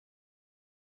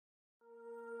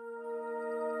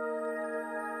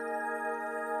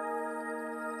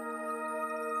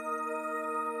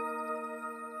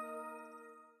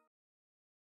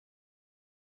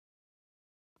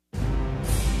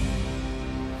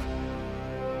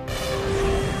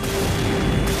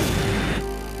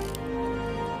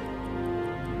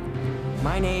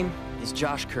name is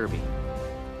Josh Kirby.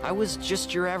 I was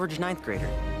just your average 9th grader.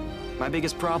 My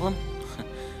biggest problem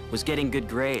was getting good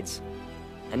grades.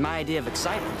 And my idea of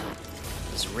excitement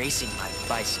was racing my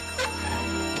bicycle.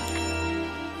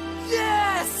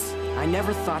 Yes! I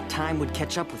never thought time would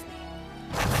catch up with me,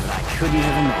 but I couldn't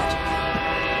have imagined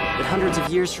that hundreds of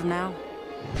years from now,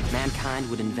 mankind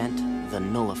would invent the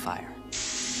nullifier,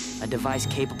 a device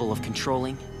capable of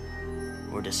controlling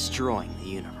or destroying the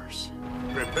universe.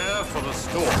 Prepare for the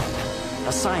storm.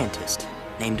 A scientist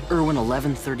named Irwin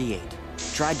 1138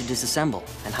 tried to disassemble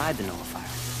and hide the nullifier,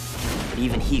 but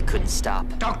even he couldn't stop.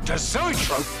 Dr.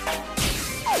 Zoetrope!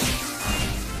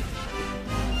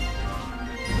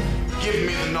 Give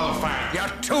me the nullifier. You're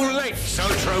too late,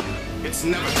 Zoetrope. It's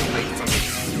never too late for me.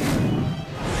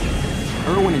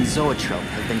 Irwin and Zoetrope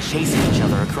have been chasing each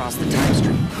other across the time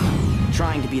stream,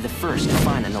 trying to be the first to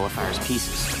find the nullifier's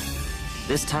pieces.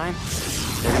 This time,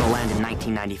 they're gonna land in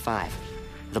 1995.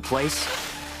 The place?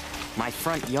 My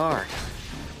front yard.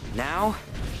 Now,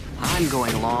 I'm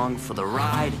going along for the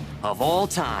ride of all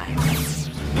time. What's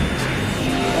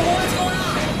going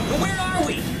on? Where are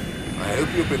we? I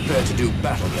hope you're prepared to do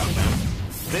battle, young man.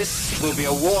 This will be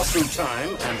a war through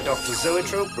time, and Dr.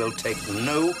 Zoetrope will take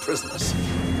no prisoners.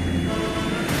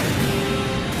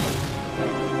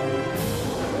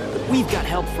 But we've got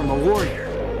help from a warrior.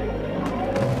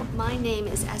 My name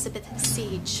is Elizabeth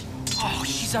Siege. Oh,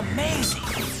 she's amazing!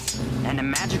 And a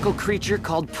magical creature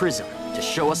called Prism to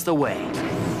show us the way.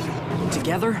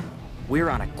 Together, we're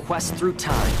on a quest through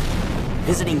time,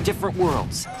 visiting different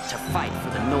worlds to fight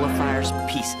for the nullifier's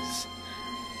pieces.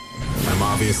 I'm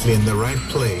obviously in the right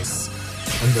place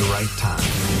and the right time.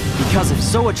 Because if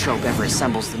Zoetrope ever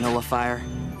assembles the nullifier,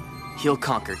 he'll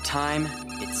conquer time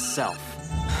itself.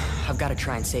 I've got to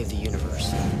try and save the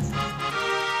universe.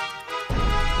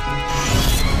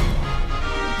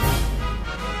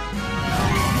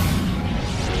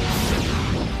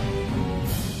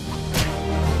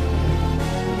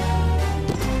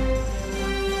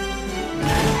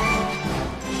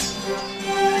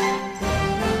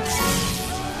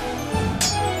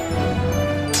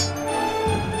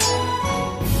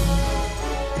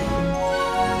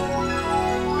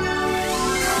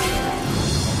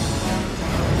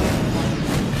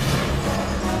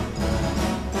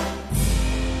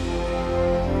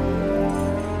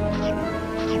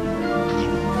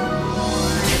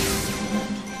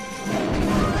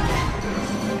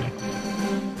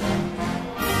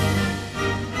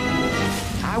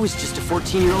 I was just a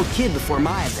 14-year-old kid before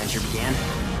my adventure began.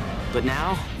 But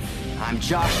now, I'm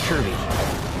Josh Kirby,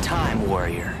 Time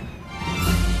Warrior.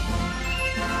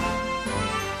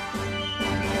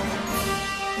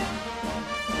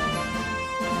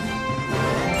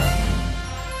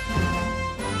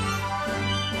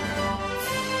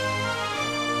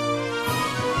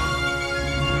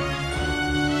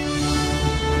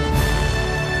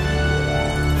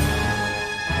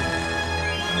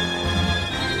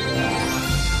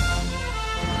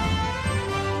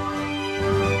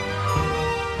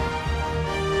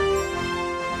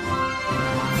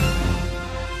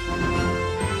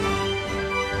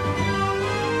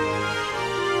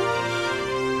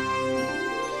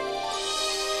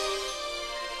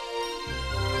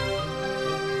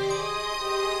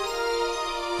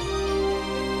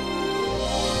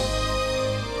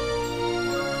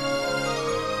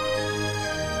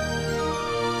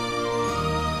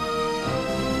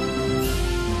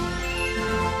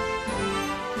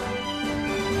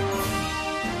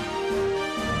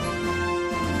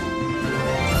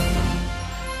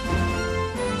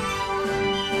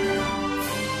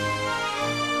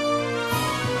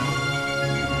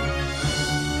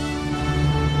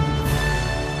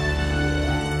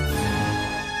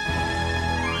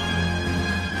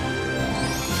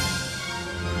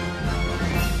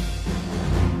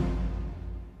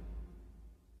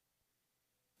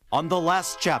 On the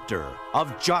last chapter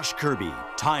of Josh Kirby,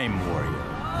 Time Warrior.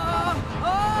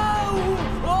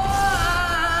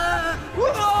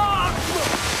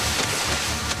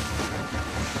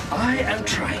 I am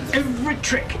trying every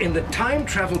trick in the time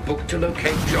travel book to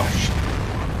locate Josh.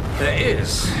 There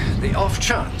is the off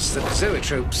chance that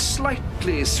Zoetrope's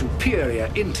slightly superior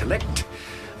intellect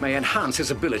may enhance his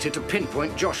ability to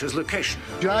pinpoint Josh's location.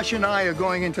 Josh and I are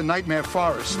going into Nightmare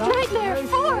Forest. Nightmare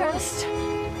Forest?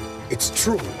 It's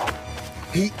true.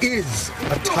 He is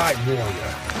a Time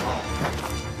Warrior.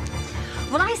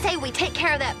 When I say we take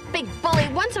care of that big bully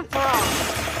once and for all.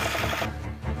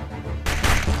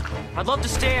 I'd love to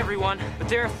stay, everyone, but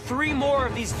there are 3 more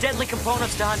of these deadly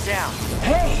components to hunt down.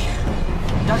 Hey!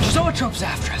 Dr. Zoetrope's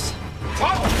after us.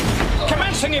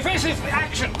 Commencing evasive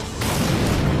action! To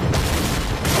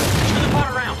the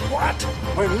out around. What?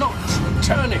 We're not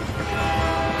turning.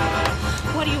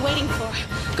 What are you waiting for?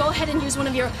 Go ahead and use one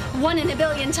of your 1 in a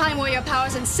billion Time Warrior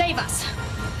powers and save us.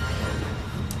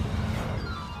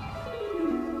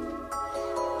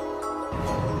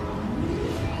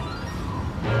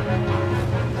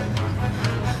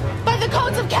 By the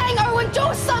codes of Kang, Erwin,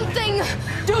 do something!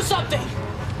 Do something!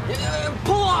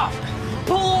 Pull off!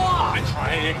 Pull off!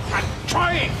 I'm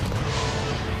trying!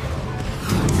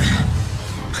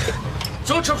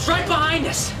 Zoetrope's right behind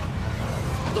us!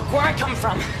 Look where I come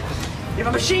from. If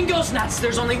a machine goes nuts,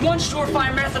 there's only one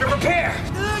surefire method of repair.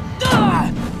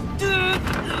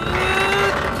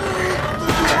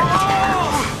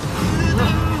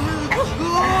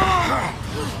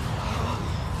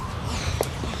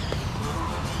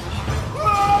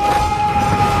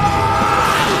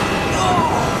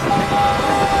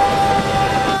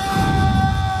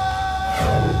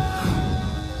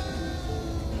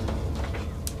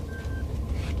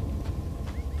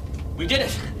 We did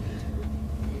it.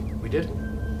 We did?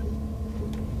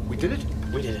 We did it?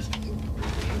 We did it.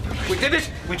 We did it!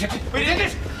 We did it! We did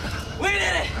it! We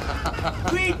did it!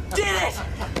 We did it!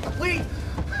 We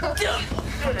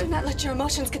Do not let your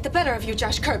emotions get the better of you,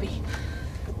 Josh Kirby.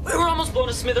 We were almost blown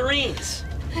to smithereens.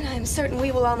 And I am certain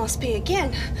we will almost be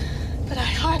again. But I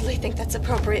hardly think that's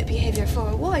appropriate behavior for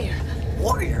a warrior.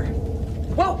 Warrior?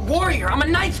 What warrior? I'm a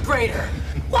 9th grader.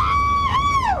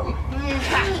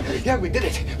 Yeah, we did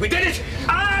it! We did it!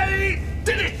 I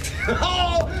did it!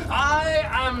 Oh, I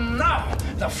am now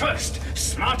the first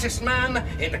smartest man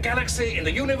in the galaxy, in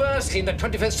the universe, in the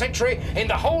 25th century, in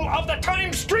the whole of the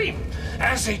time stream,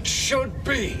 as it should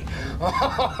be.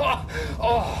 Oh,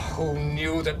 who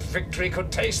knew that victory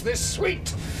could taste this sweet?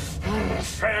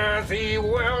 Fare thee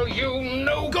well, you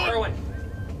no good. Erwin.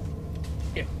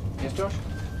 Yeah. Yes, Josh?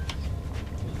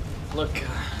 Look,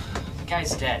 the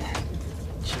guy's dead.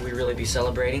 Should we really be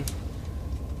celebrating?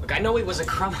 Look, I know he was a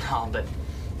criminal, but...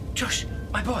 Josh,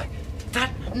 my boy,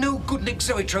 that no-good-nick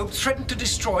Zoetrope threatened to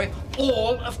destroy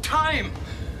all of time.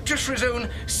 Just for his own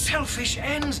selfish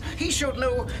ends. He showed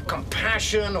no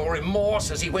compassion or remorse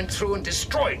as he went through and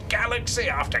destroyed galaxy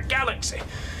after galaxy.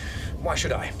 Why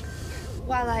should I?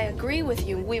 While I agree with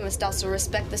you, we must also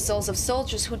respect the souls of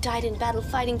soldiers who died in battle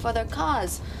fighting for their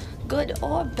cause. Good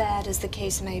or bad, as the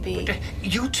case may be.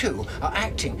 You two are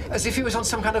acting as if he was on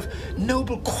some kind of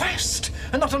noble quest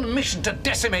and not on a mission to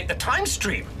decimate the time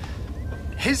stream.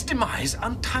 His demise,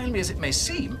 untimely as it may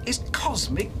seem, is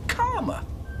cosmic karma.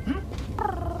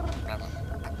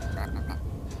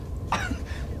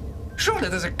 Surely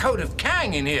there's a code of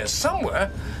Kang in here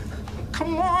somewhere.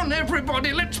 Come on,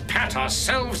 everybody, let's pat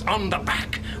ourselves on the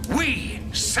back. We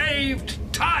saved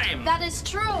time. That is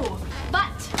true,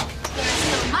 but there is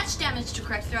still much damage to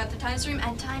correct throughout the time stream,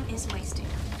 and time is wasting.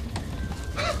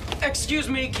 Excuse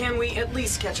me, can we at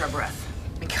least catch our breath?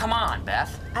 I mean, come on,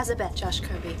 Beth. Azabeth, Josh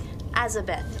Kirby.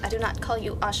 Azabeth. I do not call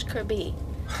you Osh Kirby.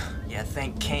 Yeah,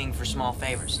 thank King for small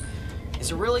favors.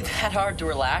 Is it really that hard to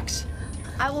relax?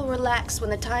 I will relax when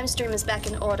the time stream is back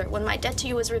in order, when my debt to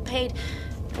you is repaid,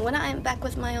 and when I am back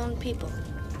with my own people.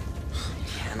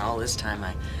 Yeah, and all this time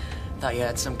I thought you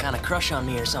had some kind of crush on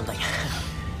me or something.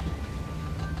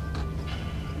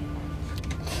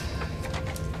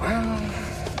 Well,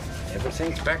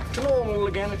 everything's back to normal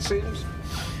again, it seems.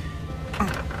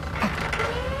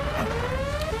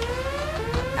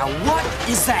 Now what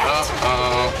is that?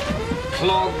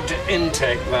 Clogged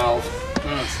intake valve.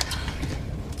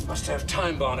 Must have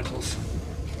time barnacles.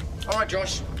 All right,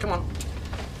 Josh, come on.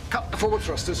 Cut the forward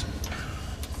thrusters.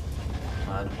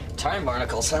 Time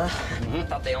barnacles, huh?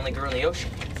 Thought they only grew in the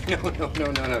ocean.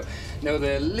 No. No,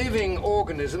 they're living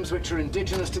organisms which are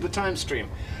indigenous to the time stream.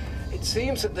 It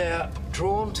seems that they're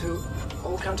drawn to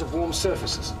all kinds of warm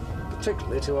surfaces,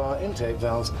 particularly to our intake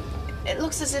valves. It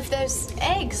looks as if there's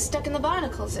eggs stuck in the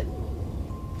barnacles.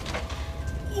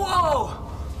 Whoa!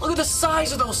 Look at the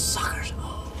size of those suckers.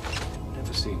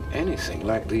 Never seen anything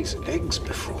like these eggs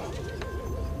before.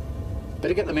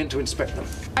 Better get them in to inspect them.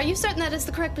 Are you certain that is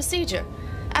the correct procedure?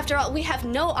 After all, we have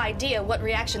no idea what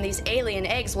reaction these alien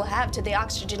eggs will have to the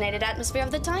oxygenated atmosphere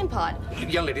of the time pod.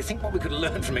 Young lady, think what we could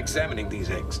learn from examining these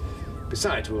eggs.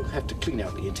 Besides, we'll have to clean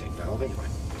out the intake valve anyway.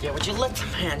 Yeah, would you let the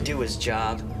man do his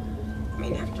job? I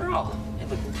mean, after all, they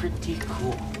look pretty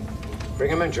cool.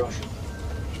 Bring him in, Josh.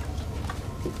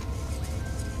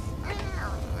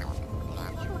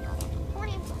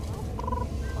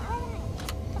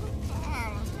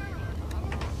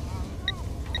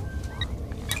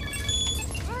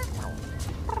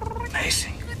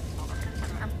 Amazing.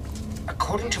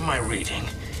 According to my reading,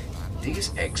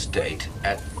 these eggs date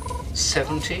at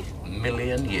 70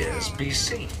 million years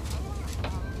BC.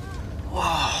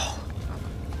 Whoa!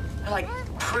 like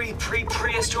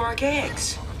prehistoric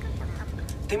eggs.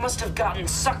 They must have gotten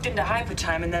sucked into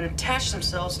hypertime and then attached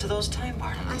themselves to those time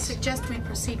particles. I suggest we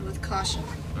proceed with caution.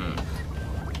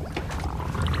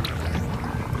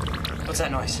 What's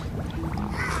that noise?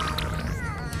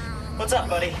 What's up,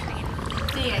 buddy?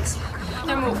 The eggs.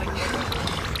 They're moving.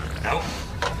 No.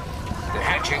 They're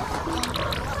hatching.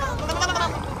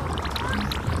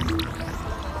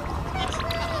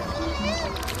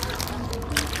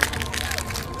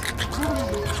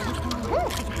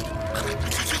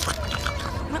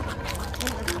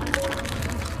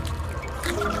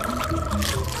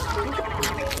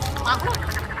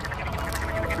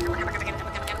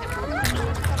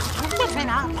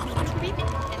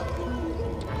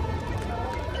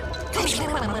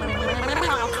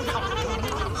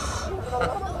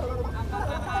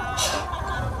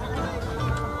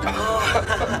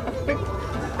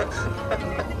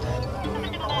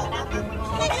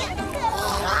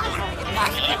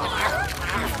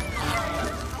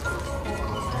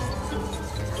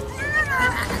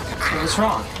 What's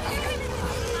wrong?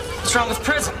 What's wrong with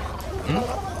Prism?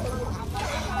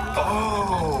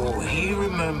 Oh, he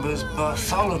remembers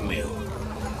Bartholomew.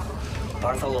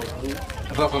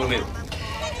 Bartholomew.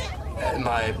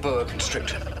 My boa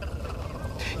constrictor.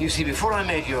 You see, before I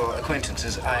made your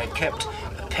acquaintances, I kept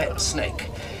a pet snake.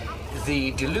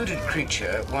 The deluded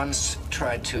creature once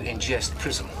tried to ingest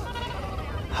Prism.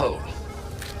 Whole.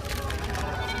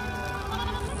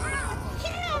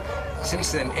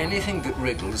 Since then, anything that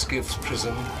wriggles gives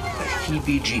Prism the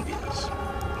heebie-jeebies.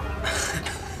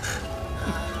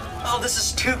 Oh, this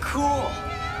is too cool.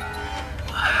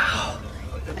 Wow.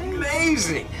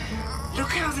 Amazing.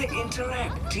 Look how they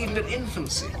interact, even at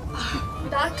infancy.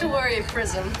 Not to worry,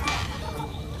 Prism.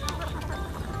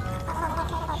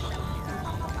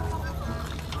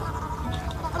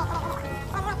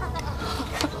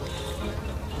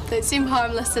 They seem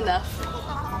harmless enough.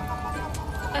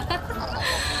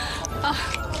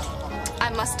 I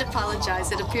must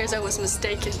apologize. It appears I was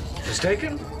mistaken.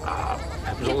 Mistaken?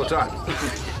 Happens all the time.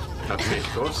 Not me, of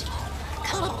course.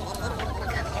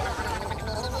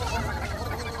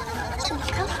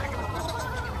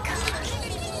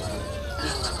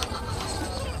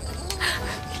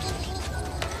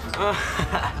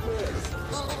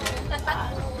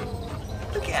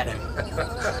 Look at him.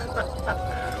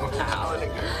 Wow,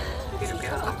 look at him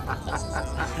go.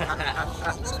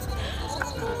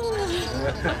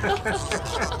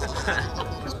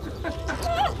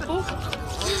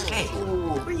 Hey,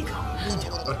 where you going?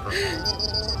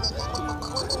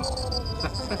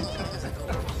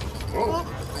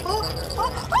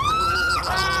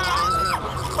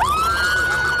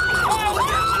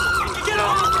 Get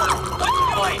off!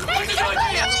 Wait, what are you doing?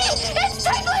 It's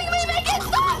tickling me! Make it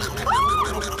stop!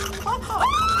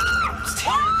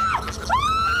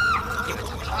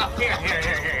 Here.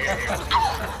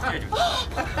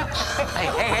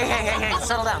 Hey,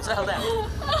 settle down.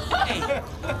 Hey,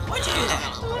 why'd you do that?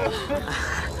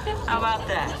 How about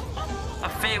that? A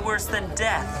fate worse than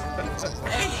death.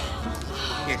 Hey,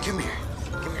 here, come here.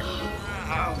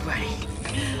 Oh, buddy.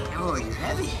 Oh, you're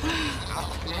heavy.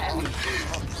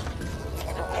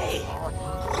 Hey,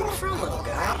 where you from, little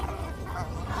guy?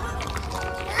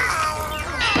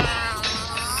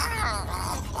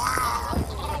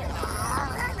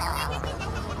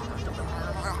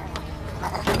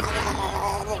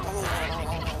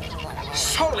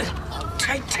 Solid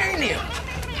titanium.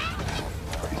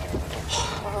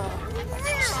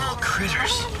 Those little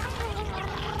critters.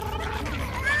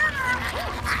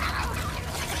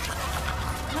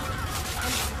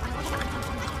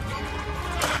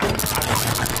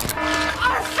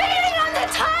 Are feeding on the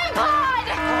time pod!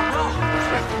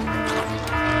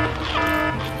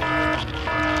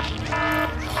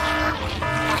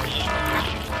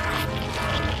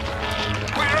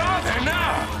 Where are they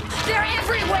now? They're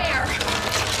everywhere!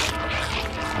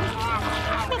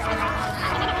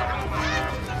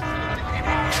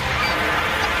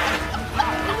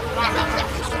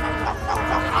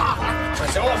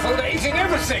 It's awful, they're eating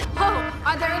everything. Oh,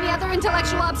 are there any other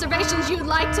intellectual observations you'd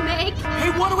like to make?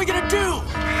 Hey, what are we gonna do?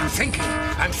 I'm thinking.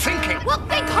 Well,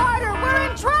 think harder! We're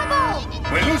in trouble!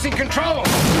 We're losing control.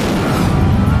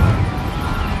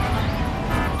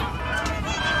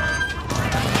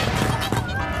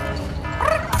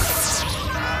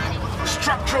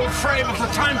 Structural frame of the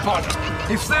time pod.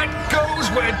 If that goes,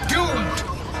 we're doomed.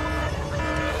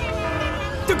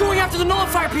 They're going after the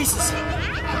nullifier pieces.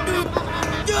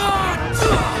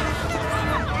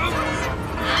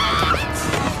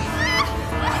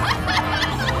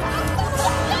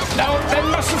 Now, they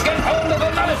mustn't get hold of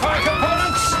the nullifier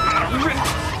components. I'll rip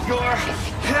your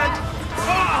head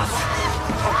off.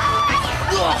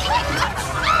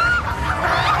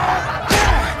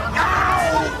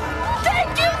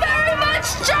 Thank you very much,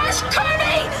 Josh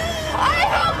Kirby! I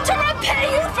hope to repay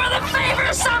you for the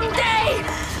favor someday!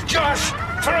 Josh,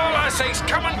 for all our sakes,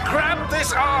 come and grab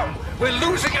this arm. We're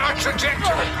losing our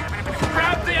trajectory.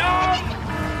 Grab the arm!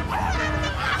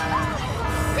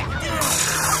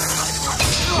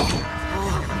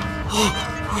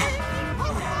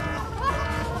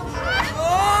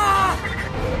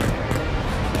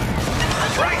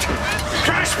 Right!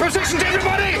 Crash positions,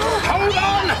 everybody! Hold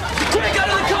on! Quick, out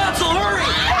of the console, hurry!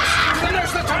 Yes!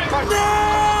 There's the time button!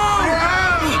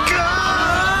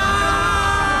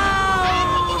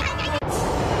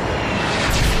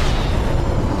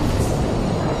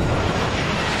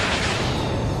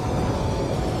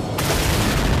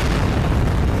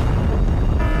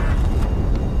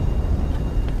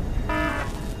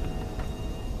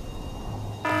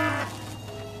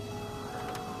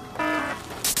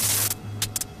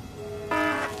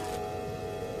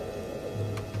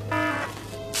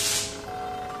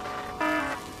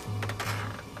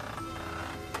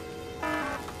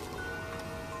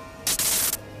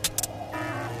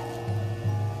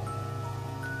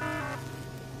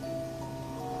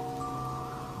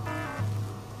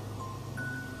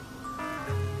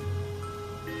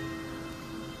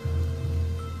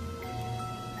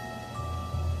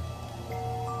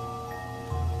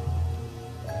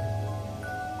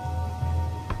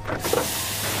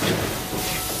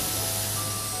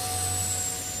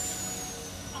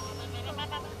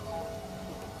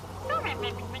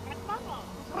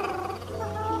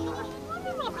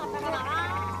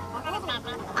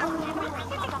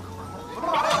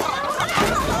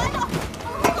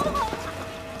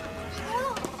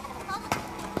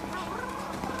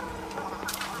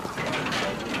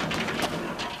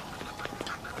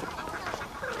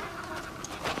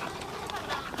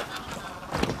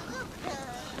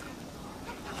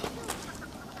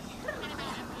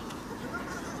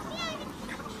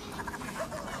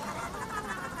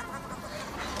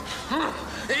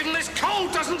 Even this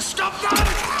cold doesn't stop them!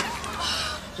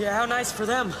 Yeah, how nice for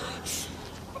them.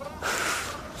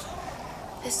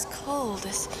 This cold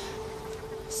is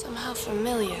somehow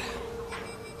familiar.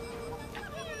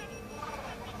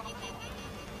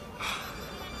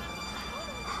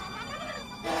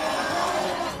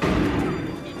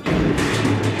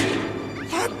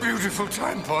 That beautiful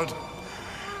time pod.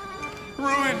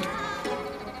 Ruined.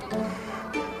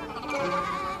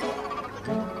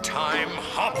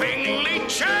 Time-hopping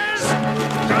leeches!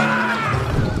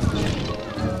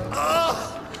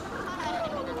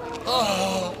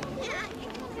 Oh,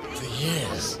 the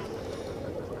years.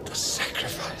 The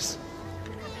sacrifice.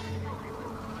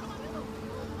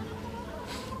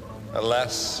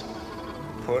 Alas,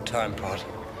 poor time pod.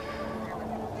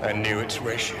 I knew its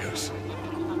ratios.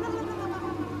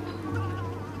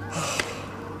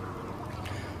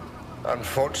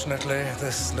 Unfortunately,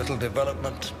 this little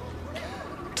development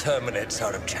terminates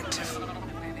our objective.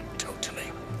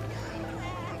 Totally.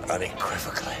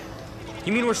 Unequivocally.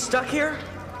 You mean we're stuck here?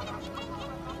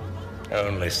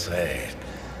 Only say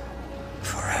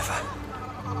forever.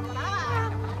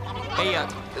 Hey,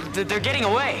 they're getting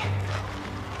away.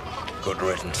 Good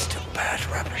riddance to bad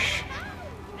rubbish.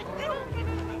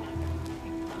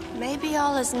 Maybe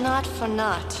all is not for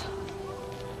naught.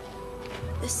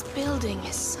 This building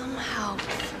is somehow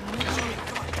familiar.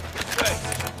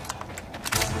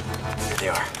 Here they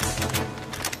are.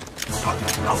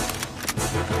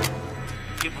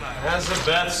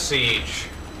 Azabeth Siege.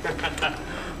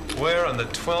 Where on the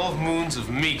 12 moons of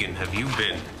Megan have you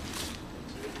been?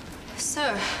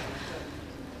 Sir,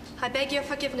 I beg your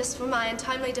forgiveness for my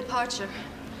untimely departure,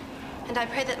 and I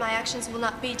pray that my actions will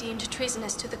not be deemed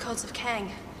treasonous to the codes of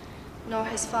Kang, nor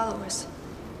his followers.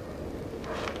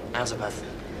 Azabeth,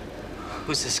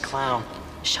 who's this clown?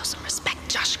 Show some respect,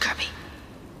 Josh Kirby.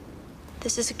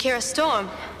 This is Akira Storm,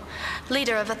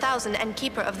 leader of 1,000 and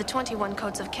keeper of the 21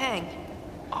 codes of Kang.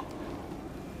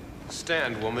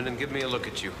 Stand, woman, and give me a look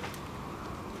at you.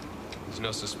 There's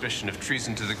no suspicion of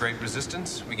treason to the Great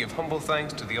Resistance. We give humble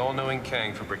thanks to the all-knowing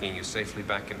Kang for bringing you safely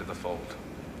back into the fold.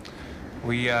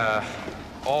 We,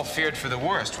 all feared for the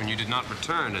worst when you did not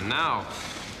return, and now,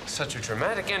 such a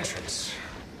dramatic entrance.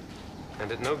 And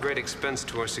at no great expense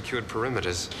to our secured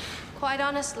perimeters. Quite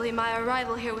honestly, my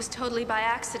arrival here was totally by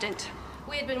accident.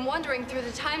 We had been wandering through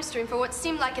the time stream for what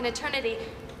seemed like an eternity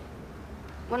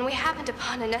when we happened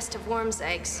upon a nest of worms'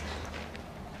 eggs.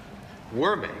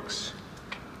 Worm eggs?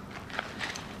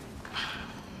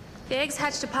 The eggs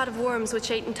hatched a pod of worms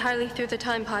which ate entirely through the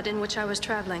time pod in which I was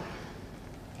traveling.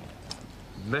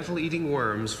 Metal-eating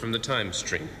worms from the time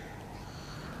stream.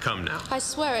 Come now. I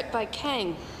swear it by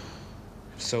Kang.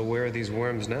 So where are these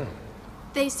worms now?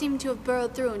 They seem to have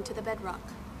burrowed through into the bedrock.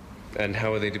 And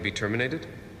how are they to be terminated?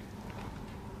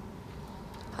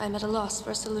 I'm at a loss for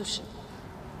a solution.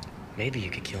 Maybe you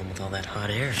could kill him with all that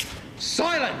hot air.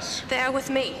 Silence! They're with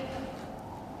me.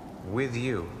 With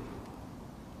you?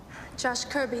 Josh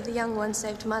Kirby, the young one,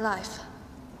 saved my life.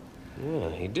 Yeah,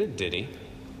 he did he?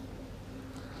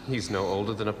 He's no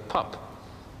older than a pup.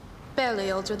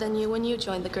 Barely older than you when you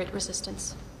joined the Great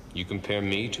Resistance. You compare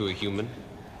me to a human?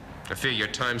 I fear your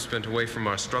time spent away from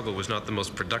our struggle was not the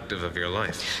most productive of your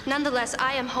life. Nonetheless,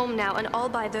 I am home now, and all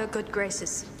by their good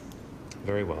graces.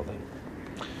 Very well, then.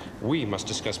 We must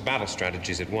discuss battle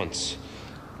strategies at once.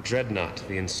 Dreadnought,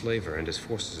 the enslaver, and his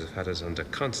forces have had us under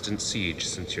constant siege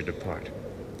since your depart.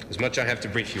 There's much I have to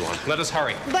brief you on. Let us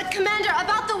hurry. But, Commander,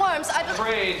 about the worms, I'm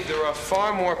afraid there are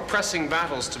far more pressing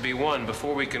battles to be won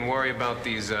before we can worry about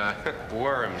these,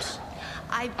 worms.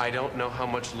 I don't know how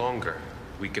much longer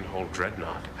we can hold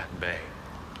Dreadnought at bay.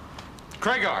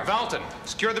 Kragar, Valton,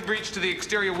 secure the breach to the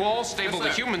exterior wall, stable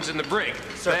the humans in the brig.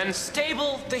 Sir. Then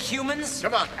Stable the humans?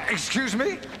 Come on. Excuse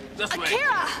me? This way.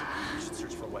 Akira! We should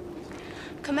search for weapons.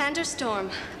 Commander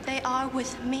Storm, they are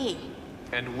with me.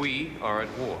 And we are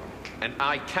at war. And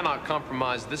I cannot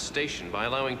compromise this station by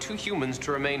allowing 2 humans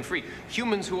to remain free.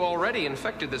 Humans who already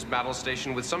infected this battle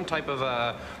station with some type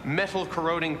of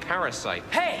metal-corroding parasite.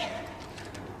 Hey!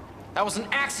 That was an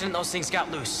accident those things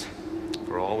got loose.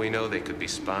 For all we know, they could be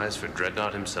spies for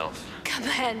Dreadnought himself.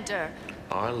 Commander.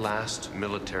 Our last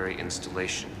military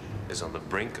installation is on the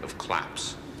brink of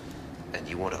collapse. And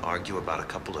you want to argue about a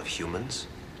couple of humans?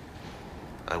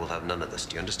 I will have none of this.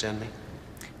 Do you understand me?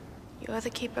 You are the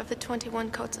keeper of the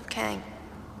 21 coats of Kang.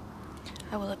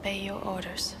 I will obey your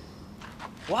orders.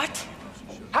 What?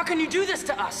 How can you do this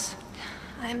to us?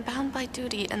 I am bound by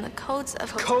duty and the codes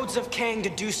of... Codes of Kang to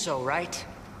do so, right?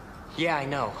 Yeah, I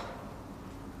know.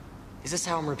 Is this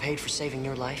how I'm repaid for saving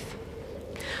your life?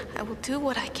 I will do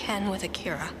what I can with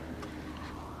Akira.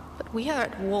 But we are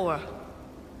at war.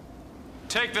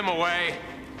 Take them away.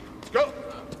 Go.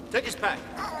 Take his pack.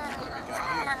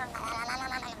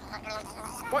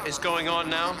 What is going on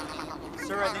now?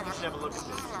 Sir, I think we should have a look at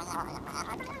this.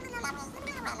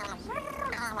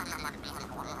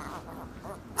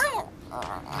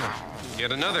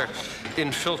 Yet another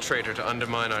infiltrator to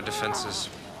undermine our defenses.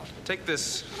 Take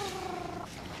this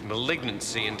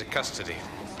malignancy into custody.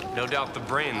 No doubt the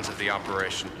brains of the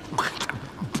operation.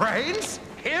 Brains?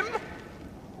 Him?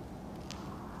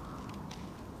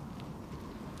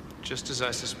 Just as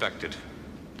I suspected.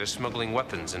 They're smuggling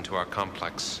weapons into our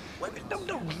complex.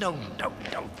 No.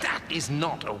 That is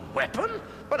not a weapon.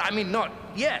 But I mean, not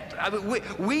yet. I mean,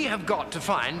 we have got to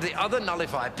find the other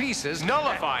nullifier pieces.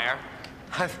 Nullifier?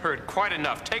 I've heard quite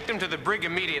enough. Take them to the brig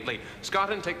immediately.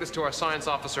 Scotland, take this to our science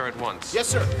officer at once. Yes,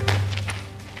 sir.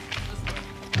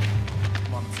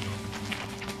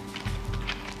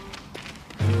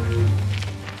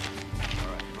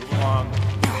 Move along.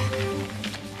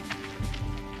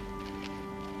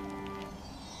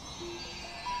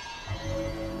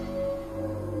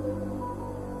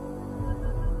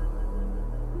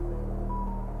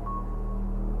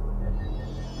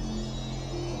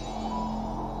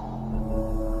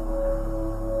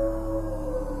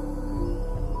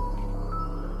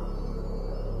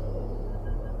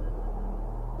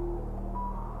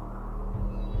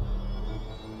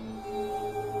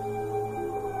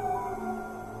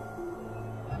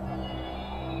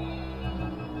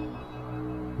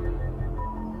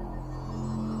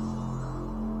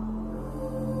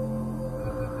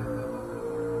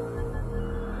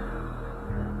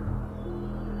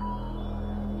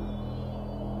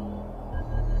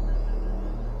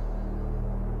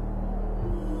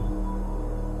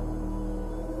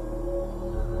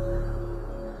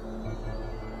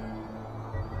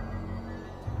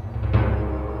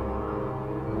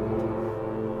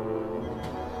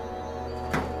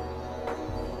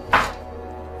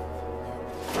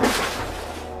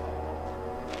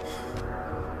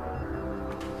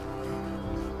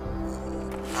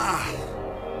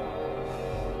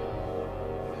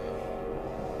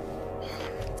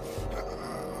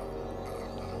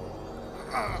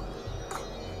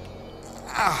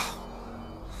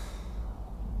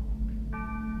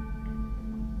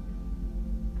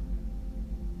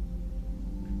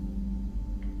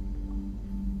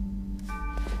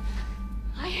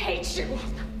 You.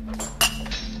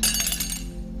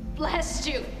 Blessed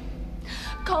you.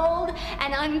 Cold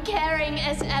and uncaring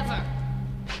as ever.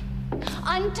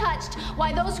 Untouched,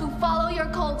 why those who follow your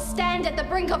code stand at the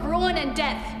brink of ruin and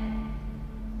death.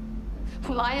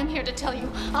 Well, I am here to tell you,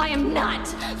 I am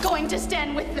not going to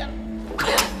stand with them.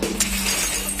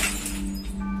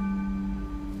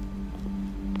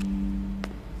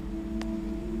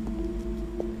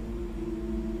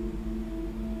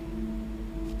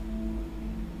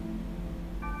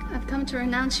 I've come to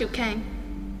renounce you, Kang.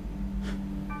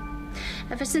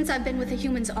 Ever since I've been with the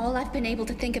humans, all I've been able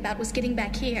to think about was getting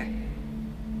back here.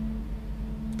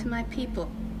 To my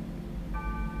people.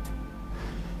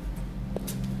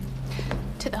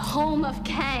 To the home of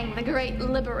Kang, the great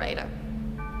liberator.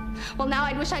 Well, now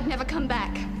I'd wish I'd never come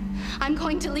back. I'm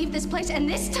going to leave this place, and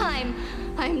this time,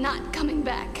 I'm not coming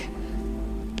back.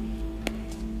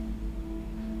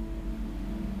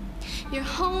 Your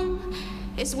home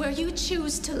is where you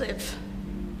choose to live.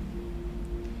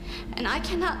 And I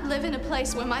cannot live in a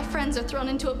place where my friends are thrown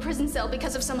into a prison cell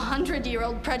because of some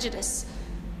 100-year-old prejudice.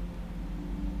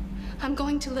 I'm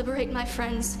going to liberate my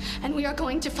friends, and we are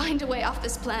going to find a way off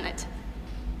this planet.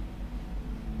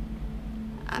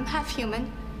 I'm half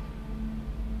human.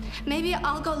 Maybe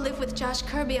I'll go live with Josh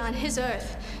Kirby on his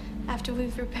Earth after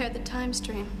we've repaired the time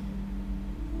stream.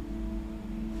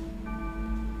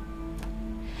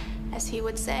 As he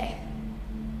would say,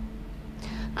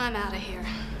 I'm out of here.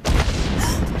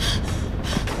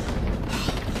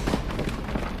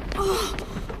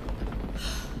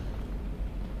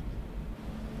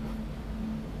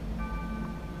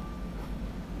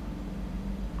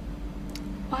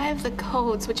 Why have the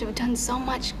codes, which have done so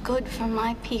much good for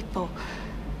my people,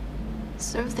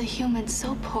 served the humans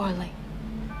so poorly?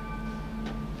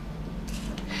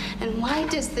 And why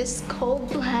does this cold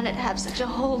planet have such a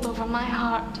hold over my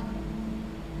heart?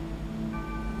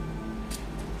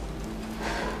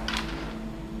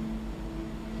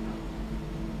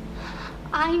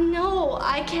 I know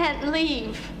I can't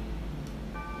leave.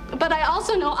 But I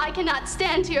also know I cannot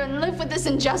stand here and live with this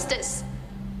injustice.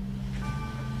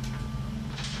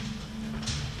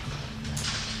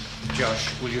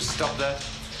 Josh, will you stop that?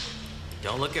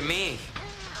 Don't look at me.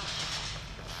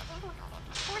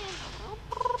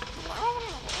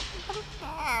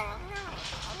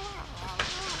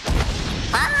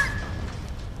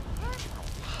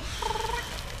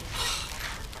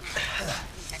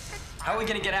 How are we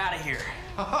gonna get out of here?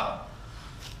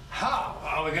 How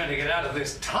are we going to get out of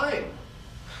this time?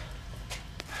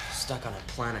 Stuck on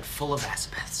a planet full of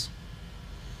aspects.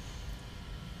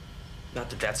 Not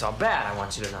that that's all bad, I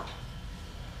want you to know.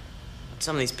 But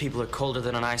some of these people are colder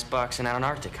than an icebox in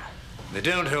Antarctica. They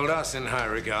don't hold us in high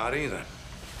regard either.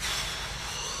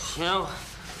 You know,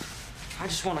 I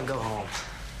just want to go home.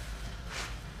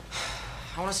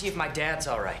 I want to see if my dad's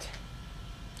all right.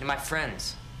 And my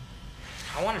friends.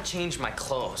 I want to change my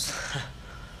clothes.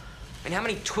 I mean, how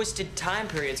many twisted time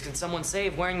periods can someone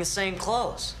save wearing the same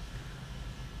clothes?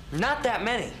 Not that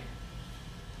many.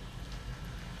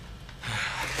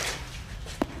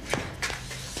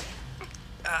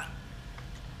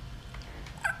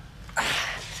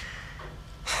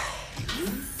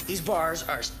 These bars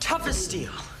are as tough as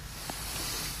steel.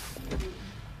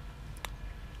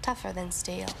 Tougher than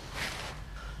steel.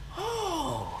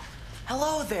 Oh,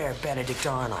 hello there, Benedict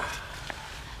Arnold.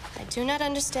 I do not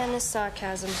understand this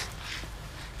sarcasm.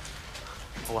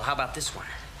 Well, how about this one?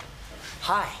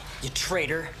 Hi, you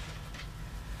traitor.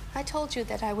 I told you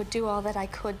that I would do all that I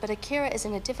could, but Akira is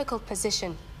in a difficult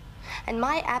position. And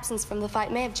my absence from the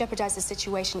fight may have jeopardized the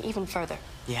situation even further.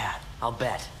 Yeah, I'll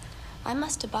bet. I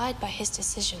must abide by his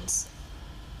decisions.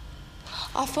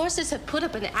 Our forces have put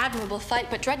up an admirable fight,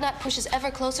 but Dreadnought pushes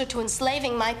ever closer to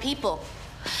enslaving my people.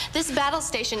 This battle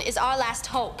station is our last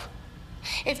hope.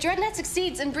 If Dreadnought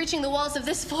succeeds in breaching the walls of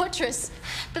this fortress,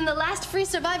 then the last free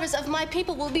survivors of my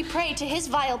people will be prey to his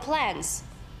vile plans.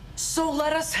 So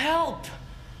let us help.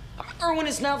 Erwin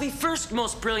is now the first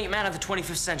most brilliant man of the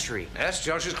 25th century. Yes,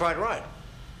 Josh is quite right.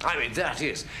 I mean, that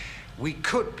is, we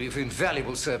could be of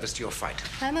invaluable service to your fight.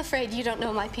 I'm afraid you don't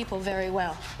know my people very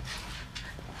well.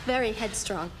 Very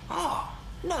headstrong. Oh,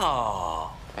 no.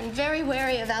 And very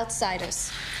wary of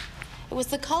outsiders. It was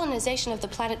the colonization of the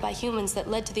planet by humans that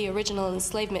led to the original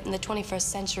enslavement in the 21st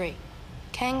century.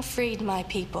 Kang freed my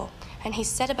people, and he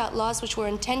set about laws which were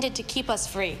intended to keep us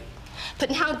free. But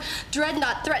now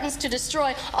Dreadnought threatens to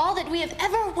destroy all that we have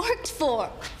ever worked for.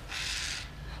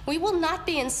 We will not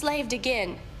be enslaved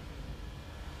again.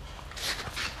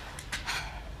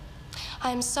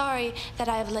 I am sorry that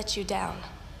I have let you down,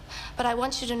 but I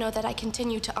want you to know that I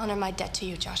continue to honor my debt to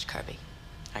you, Josh Kirby.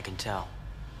 I can tell.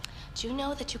 Do you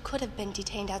know that you could have been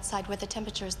detained outside where the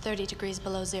temperature is 30 degrees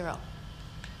below zero?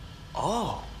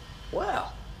 Oh,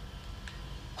 well.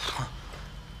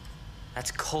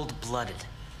 That's cold-blooded.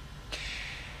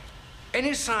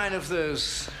 Any sign of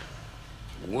those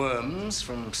worms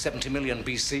from 70 million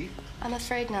BC? I'm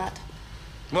afraid not.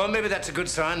 Well, maybe that's a good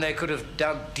sign. They could have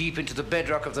dug deep into the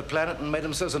bedrock of the planet and made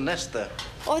themselves a nest there.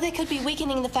 Or they could be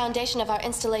weakening the foundation of our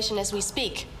installation as we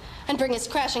speak, and bring us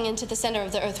crashing into the center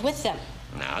of the Earth with them.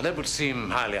 Now, that would seem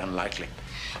highly unlikely.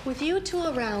 With you two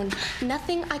around,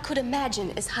 nothing I could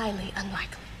imagine is highly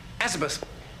unlikely. Azabeth,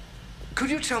 could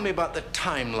you tell me about the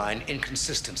timeline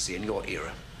inconsistency in your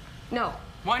era? No.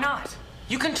 Why not?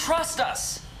 You can trust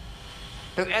us.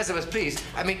 Look, Azabeth, please.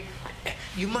 I mean,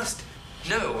 you must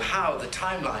know how the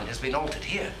timeline has been altered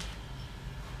here.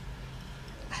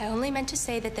 I only meant to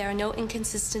say that there are no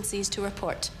inconsistencies to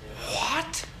report.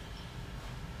 What?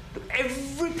 Look,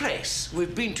 every place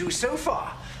we've been to so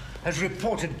far has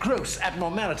reported gross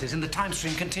abnormalities in the time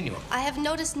stream continuum. I have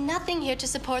noticed nothing here to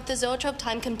support the zoetrope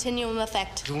time continuum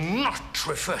effect. Do not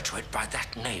refer to it by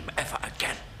that name ever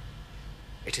again.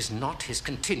 It is not his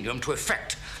continuum to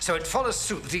effect, so it follows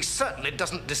suit that he certainly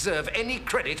doesn't deserve any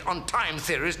credit on time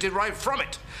theories derived from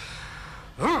it.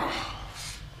 Ugh.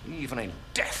 Even in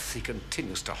death, he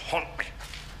continues to haunt me.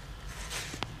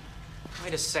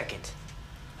 Wait a second.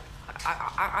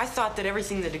 I thought that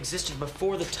everything that existed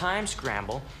before the time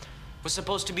scramble was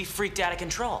supposed to be freaked out of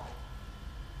control.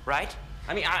 Right?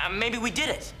 I mean, maybe we did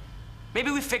it. Maybe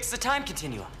we fixed the time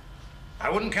continuum. I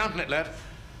wouldn't count on it, lad.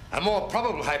 A more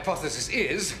probable hypothesis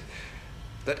is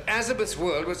that Azabeth's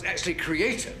world was actually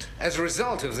created as a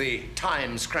result of the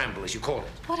time scramble, as you call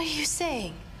it. What are you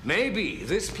saying? Maybe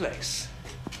this place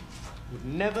would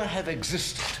never have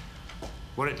existed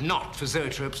were it not for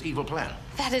Zoetrope's evil plan.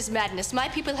 That is madness. My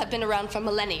people have been around for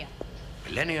millennia.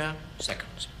 Millennia,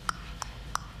 seconds.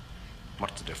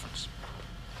 What's the difference?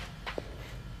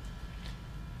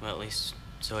 Well, at least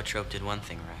Zoetrope did one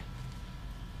thing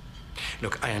right.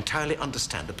 Look, I entirely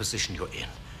understand the position you're in,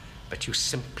 but you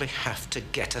simply have to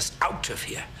get us out of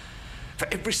here. For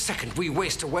every second we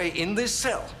waste away in this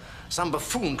cell, some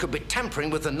buffoon could be tampering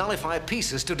with the nullifier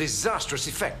pieces to disastrous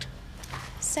effect.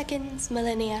 Seconds,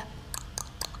 millennia.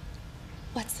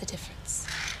 What's the difference?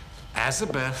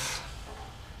 Azabeth,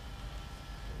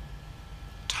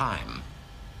 time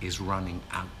is running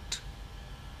out.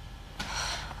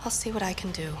 I'll see what I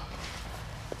can do.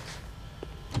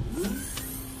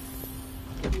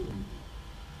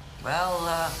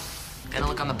 Well, gotta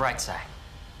look on the bright side.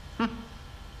 I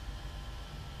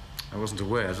wasn't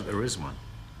aware that there is one.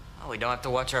 Oh, we don't have to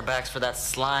watch our backs for that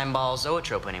slime ball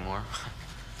zoetrope anymore.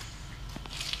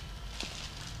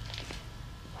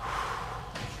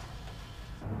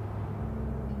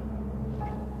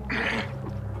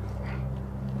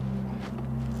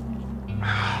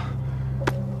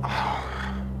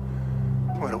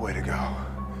 What a way to go.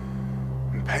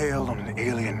 Impaled on an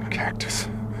alien cactus.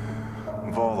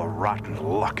 Of all the rotten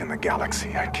luck in the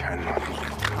galaxy, I can...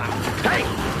 Hey!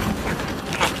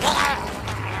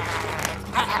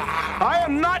 I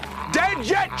am not dead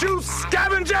yet, you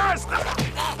scavengers!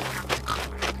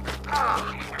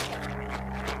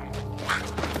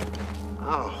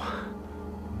 Oh.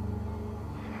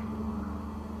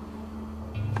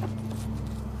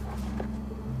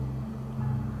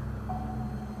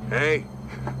 Hey.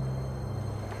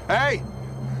 Hey!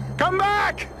 Come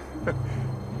back!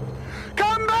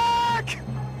 Come back!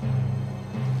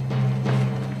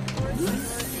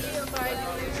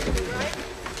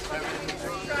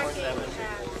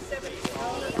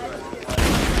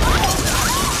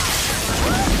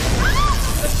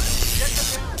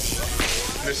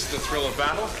 This is the thrill of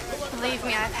battle? Believe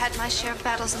me, I've had my share of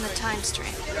battles in the time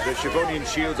stream. The Shivonian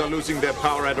shields are losing their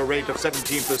power at a rate of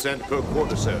 17% per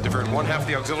quarter, sir. Divert one half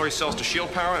the auxiliary cells to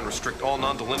shield power and restrict all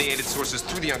non-delineated sources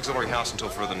through the auxiliary house until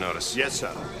further notice. Yes,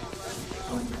 sir.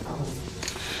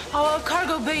 Our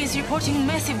cargo bay is reporting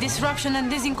massive disruption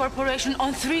and disincorporation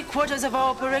on 3/4 of our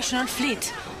operational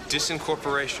fleet.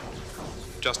 Disincorporation.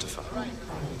 Justified.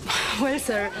 Well,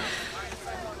 sir,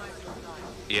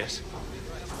 Yes?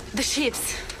 the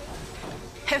ships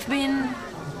have been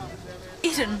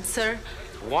eaten, sir.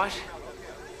 What?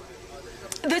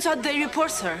 That's what they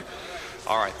report, sir.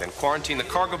 All right, then. Quarantine the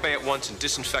cargo bay at once and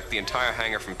disinfect the entire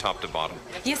hangar from top to bottom.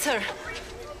 Yes, sir.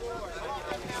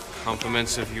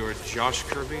 Compliments of your Josh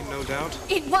Kirby, no doubt?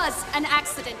 It was an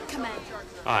accident, Commander.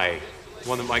 Aye.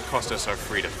 One that might cost us our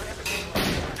freedom.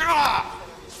 Ah!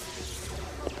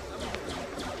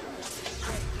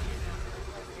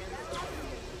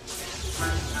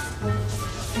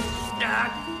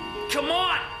 Come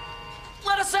on!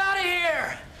 Let us out of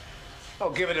here! Oh,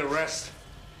 give it a rest.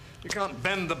 You can't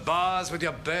bend the bars with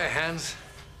your bare hands.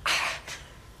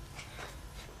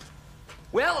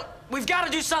 Well, we've got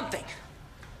to do something.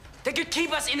 They could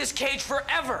keep us in this cage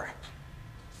forever.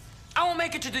 I won't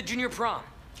make it to the junior prom.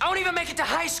 I won't even make it to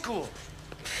high school.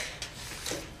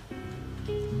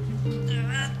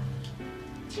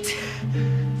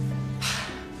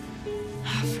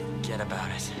 Forget about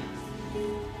it.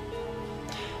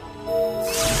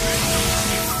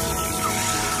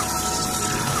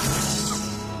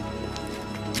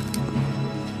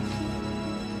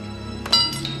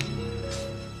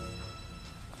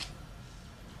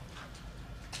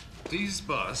 These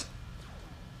bars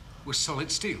were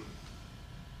solid steel.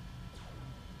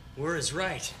 Word is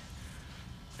right.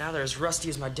 Now they're as rusty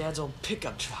as my dad's old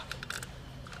pickup truck.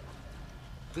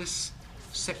 This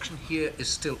section here is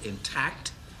still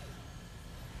intact.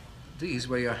 These,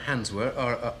 where your hands were,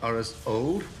 are as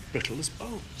old, brittle as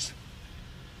bones.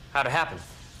 How'd it happen?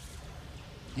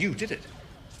 You did it.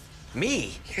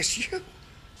 Me? Yes, you.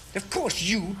 Of course,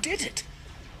 you did it.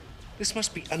 This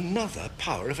must be another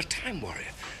power of a time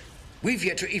warrior. We've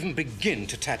yet to even begin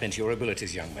to tap into your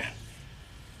abilities, young man.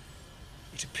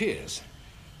 It appears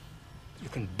you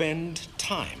can bend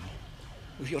time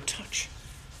with your touch.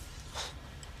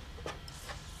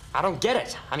 I don't get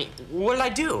it. I mean, what did I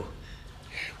do?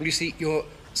 Well, you see, your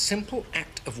simple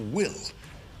act of will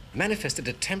manifested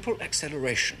a temporal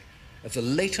acceleration of the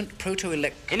latent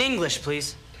proto-elect... In English,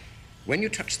 please. When you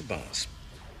touched the bars,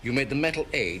 you made the metal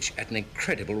age at an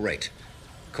incredible rate,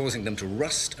 causing them to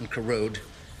rust and corrode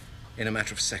in a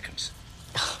matter of seconds.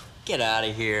 Get out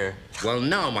of here. Well,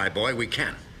 now, my boy, we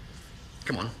can.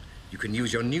 Come on, you can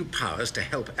use your new powers to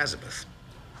help Azabeth.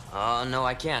 No,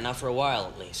 I can't. Not for a while,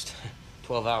 at least.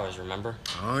 12 hours, remember?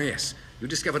 Oh, yes. You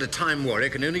discovered a time warrior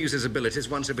can only use his abilities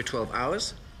once every 12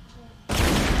 hours. Oh,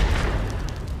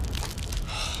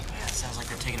 man, it sounds like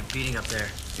they're taking a beating up there.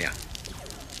 Yeah.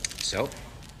 So,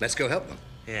 let's go help them.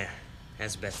 Yeah,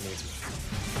 Azabeth needs me.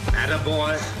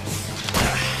 Attaboy.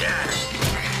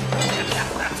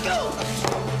 Let's go!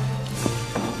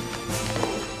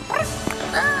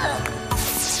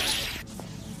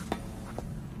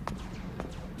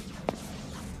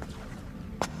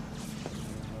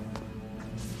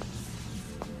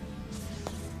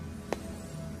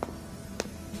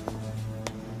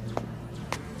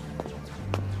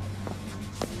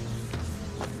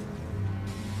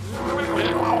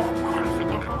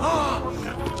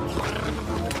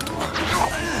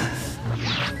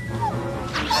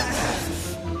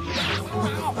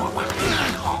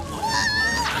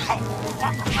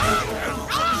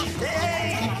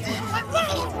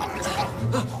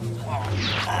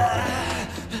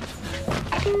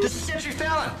 This is Sentry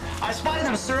Fallon. I spotted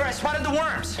them, sir. I spotted the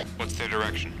worms. What's their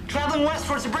direction? Traveling west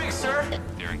towards the brig, sir.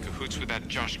 They're in cahoots with that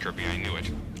Josh Kirby, I knew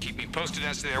it. Keep me posted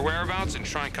as to their whereabouts and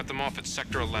try and cut them off at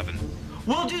Sector 11.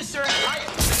 Will do, sir.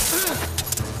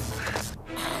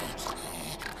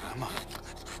 Come on.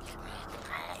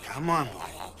 Come on.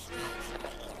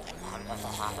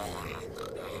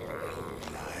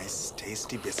 Nice,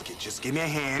 tasty biscuit. Just give me a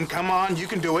hand. Come on, you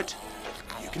can do it.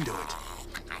 You can do it.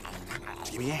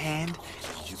 Give me a hand,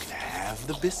 and you can have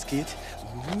the biscuit.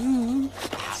 Ooh.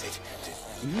 That's it.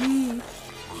 Ooh.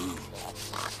 Ooh.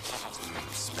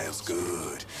 Smells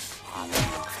good.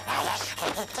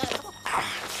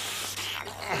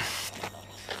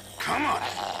 Come on.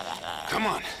 Come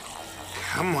on.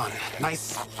 Come on.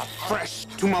 Nice, fresh,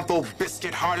 2-month-old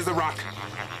biscuit, hard as a rock.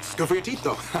 It's good for your teeth,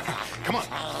 though. Come on.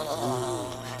 Ooh,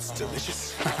 it's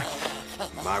delicious.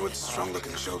 My, what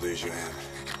strong-looking shoulders you have.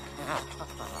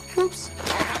 Oops.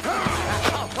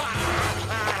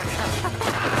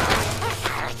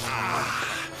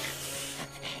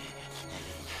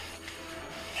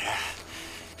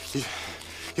 You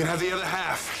can have the other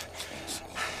half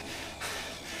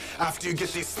after you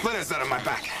get these splinters out of my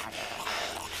back.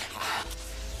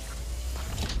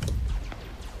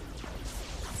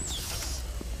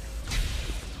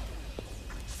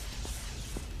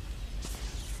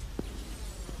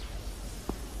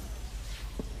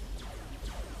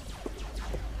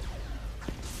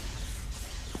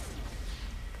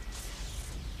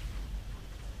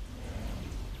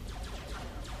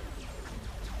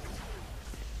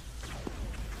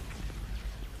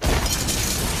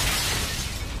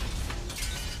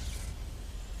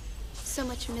 So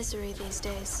much misery these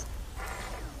days.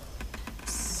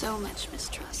 So much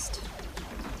mistrust.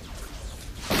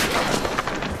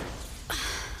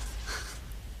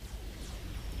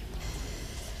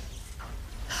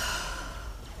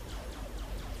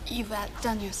 You've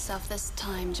outdone yourself this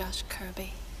time, Josh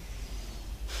Kirby.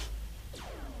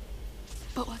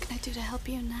 But what can I do to help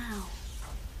you now?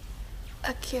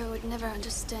 Akira would never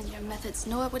understand your methods,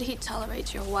 nor would he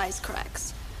tolerate your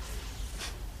wisecracks.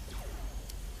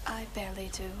 I barely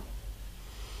do.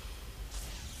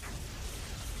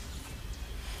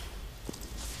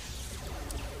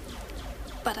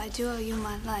 But I do owe you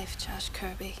my life, Josh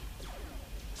Kirby.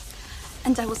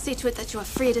 And I will see to it that you are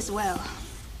freed as well.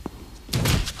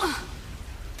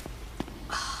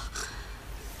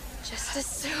 Just as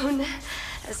soon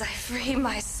as I free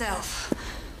myself.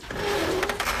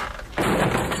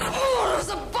 Oh, those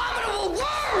abominable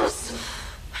worms!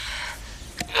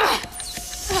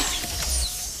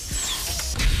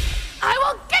 I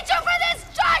will get you for this,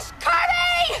 Josh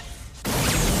Kirby!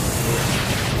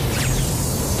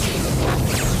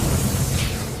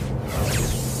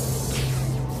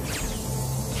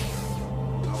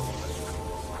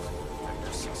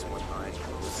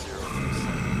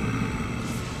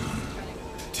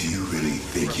 Do you really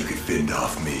think you could fend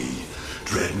off me,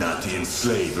 Dreadnought the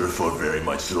Enslaver, for very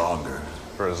much longer?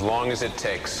 For as long as it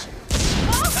takes.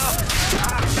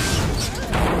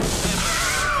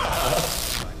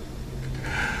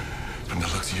 From the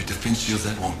looks of your defense shields,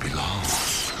 that won't be long.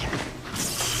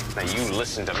 Now you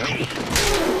listen to me.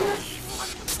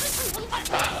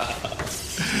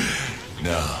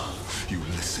 No, you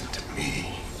listen to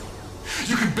me.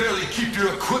 You can barely keep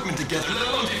your equipment together, let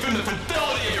alone defend the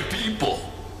fidelity of your people.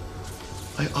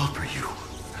 I offer you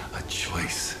a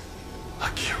choice.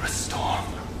 Akira Storm,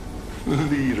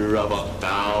 leader of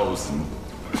 1,000.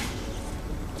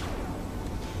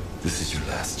 This is your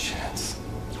last chance.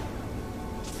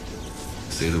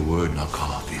 Say the word and I'll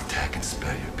call off the attack and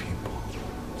spare your people.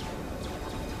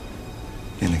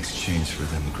 In exchange for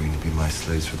them agreeing to be my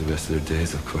slaves for the rest of their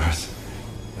days, of course.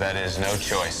 That is no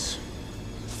choice.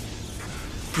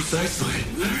 Precisely.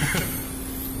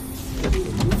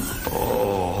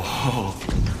 Oh,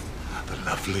 the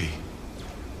lovely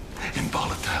and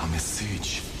volatile Miss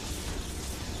Siege.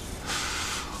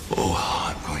 Oh, how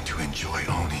I'm going to enjoy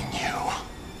owning you.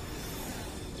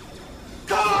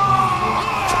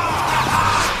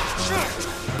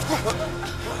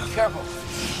 Careful.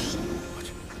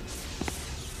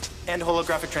 And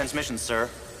holographic transmission, sir.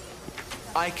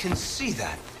 I can see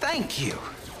that. Thank you.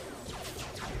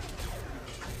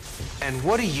 And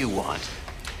what do you want?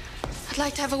 I'd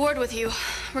like to have a word with you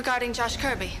regarding Josh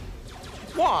Kirby.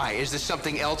 Why? Is there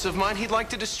something else of mine he'd like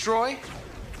to destroy?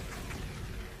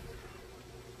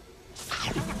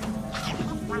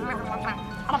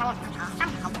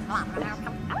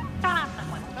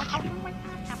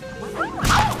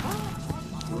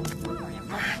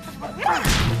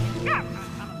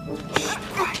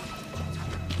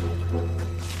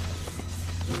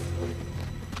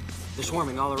 They're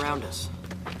swarming all around us.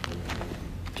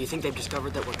 Do you think they've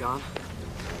discovered that we're gone?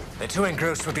 They're too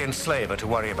engrossed with the Enslaver to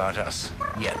worry about us.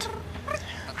 Yet.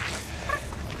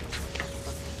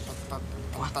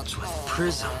 What's with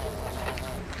Prism?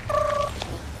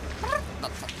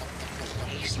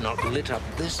 He's not lit up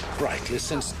this brightly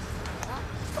since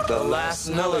the last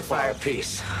nullifier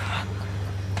piece.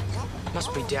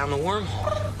 Must be down the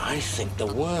wormhole. I think the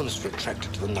worms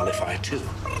retracted to the nullifier too.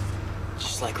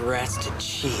 Just like rats to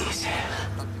cheese.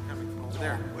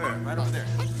 There, where? Right over there.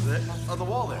 Oh, the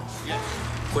wall there. Yes.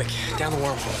 Quick, down the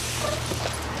wormhole.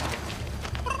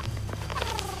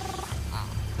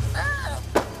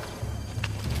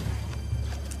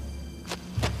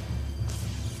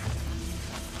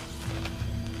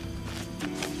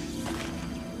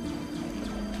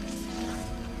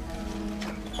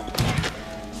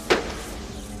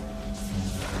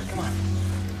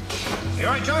 You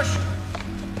all right, Josh?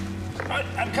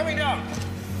 I'm coming down.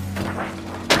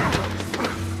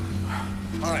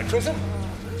 All right, Prism.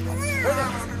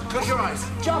 Prism, close your eyes.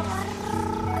 Jump.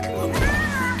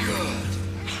 Good.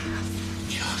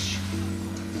 Josh,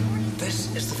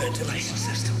 this is the ventilation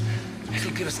system.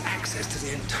 It'll give us access to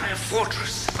the entire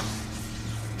fortress.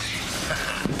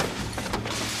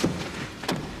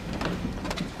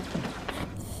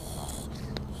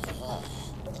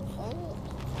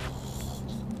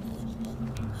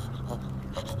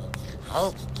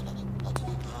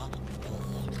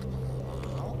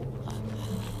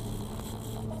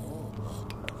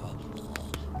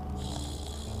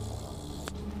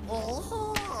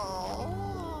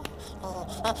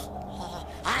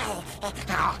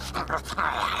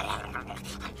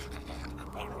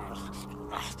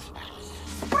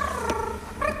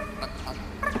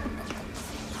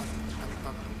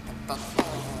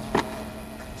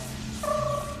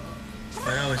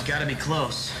 Well, we've got to be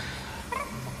close.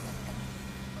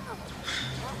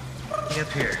 Get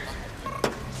up here.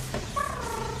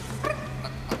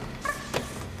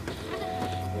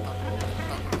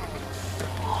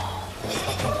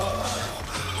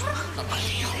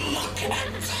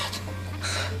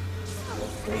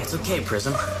 It's okay,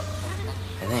 Prism. I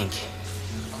think.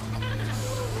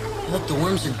 Look, the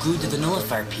worms are glued to the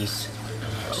nullifier piece.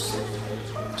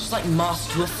 Just like moths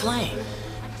to a flame.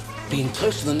 Being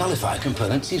close to the nullifier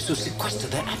component seems to have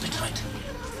sequestered their appetite.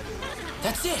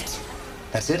 That's it!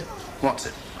 That's it? What's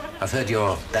it? I've heard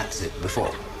your "that's it"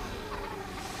 before.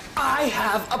 I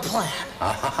have a plan.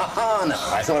 No,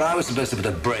 I thought I was supposed to be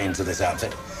the brains of this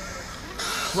outfit.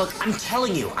 Look, I'm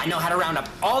telling you, I know how to round up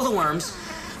all the worms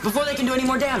before they can do any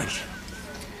more damage.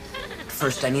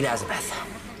 First, I need Azabeth.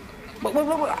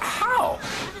 How?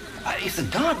 If the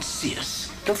guards see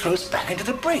us, they'll throw us back into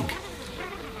the brig.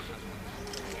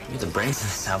 You're the brains of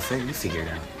this outfit. You figure it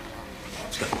out.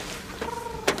 Let's go.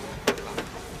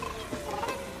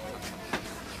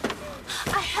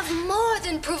 I have more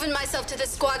than proven myself to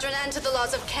this squadron and to the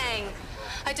laws of Kang.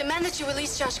 I demand that you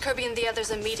release Josh Kirby and the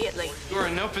others immediately. You're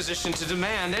in no position to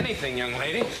demand anything, young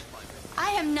lady.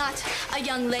 I am not a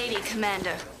young lady,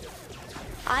 Commander.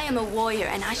 I am a warrior,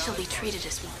 and I shall be treated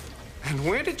as one. And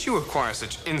where did you acquire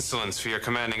such insolence for your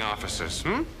commanding officers,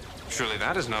 hmm? Surely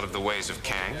that is not of the ways of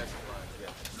Kang.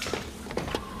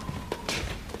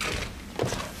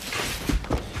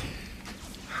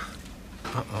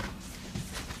 Uh-oh.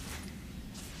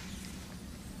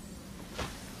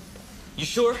 You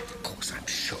sure? Of course I'm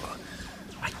sure.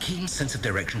 My keen sense of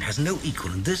direction has no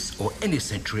equal in this or any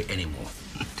century anymore.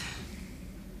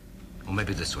 Or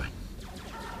maybe this way.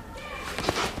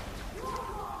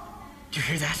 Do you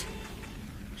hear that?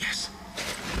 Yes.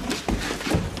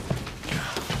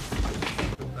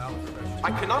 I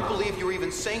cannot believe you're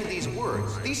even saying these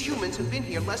words. These humans have been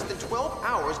here less than 12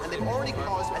 hours, and they've already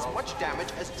caused as much damage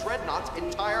as Dreadnought's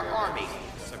entire army.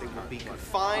 They will be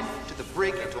confined to the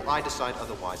brig until I decide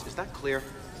otherwise. Is that clear?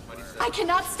 I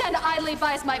cannot stand idly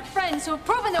by as my friends who have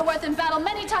proven their worth in battle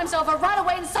many times over rot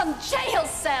away in some jail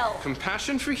cell.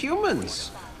 Compassion for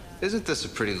humans. Isn't this a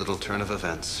pretty little turn of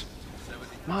events?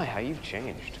 My, how you've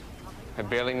changed. I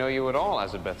barely know you at all,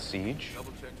 Azabeth Siege.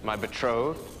 My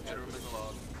betrothed.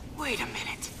 Wait a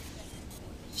minute.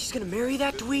 She's gonna marry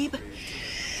that dweeb?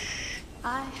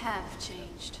 I have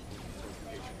changed.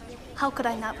 How could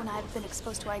I not when I've been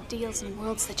exposed to ideals and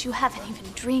worlds that you haven't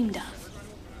even dreamed of?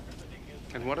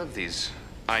 And what of these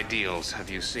ideals have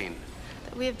you seen?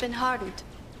 That we have been hardened,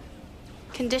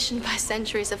 conditioned by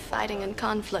centuries of fighting and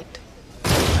conflict.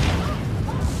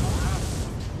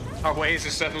 Our ways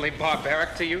are suddenly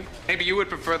barbaric to you? Maybe you would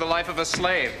prefer the life of a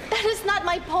slave. That is not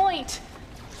my point.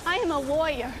 I am a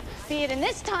warrior, be it in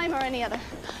this time or any other.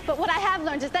 But what I have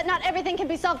learned is that not everything can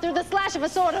be solved through the slash of a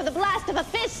sword or the blast of a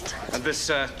fist. And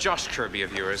this Josh Kirby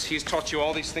of yours, he's taught you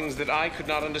all these things that I could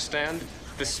not understand?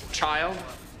 This child?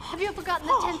 Have you forgotten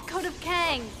the 10th code of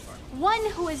Kang? One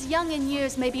who is young in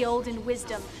years may be old in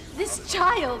wisdom. This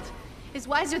child is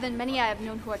wiser than many I have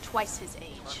known who are twice his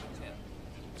age.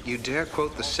 You dare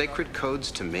quote the sacred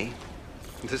codes to me?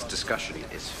 This discussion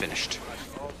is finished.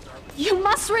 You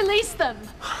must release them!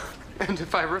 And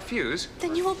if I refuse?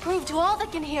 Then you will prove to all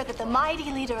that can hear that the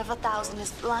mighty leader of 1,000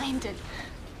 is blinded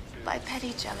by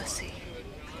petty jealousy.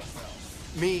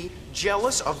 Me?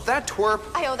 Jealous of that twerp?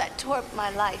 I owe that twerp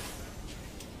my life.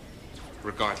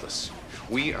 Regardless,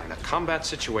 we are in a combat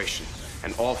situation,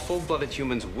 and all full-blooded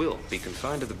humans will be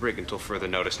confined to the brig until further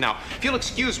notice. Now, if you'll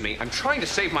excuse me, I'm trying to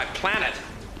save my planet.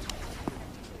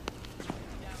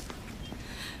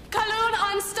 Kaloon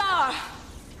on Star!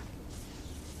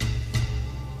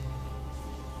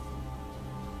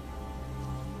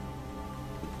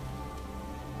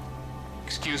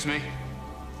 Excuse me?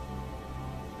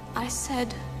 I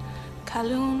said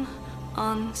Kaloon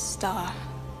on Star.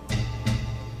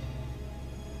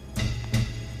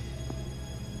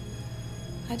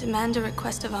 I demand a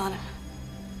request of honor.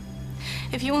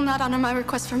 If you will not honor my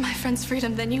request for my friend's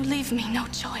freedom, then you leave me no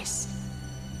choice.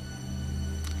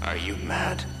 Are you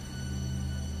mad?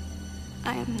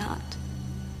 I am not.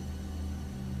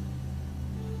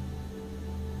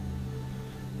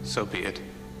 So be it.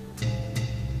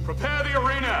 Prepare the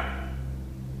arena!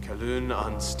 Kaloon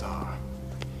on Star.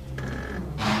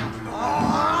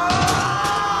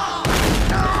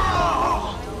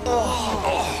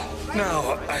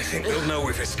 Now, I think they'll know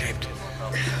we've escaped.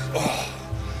 Oh,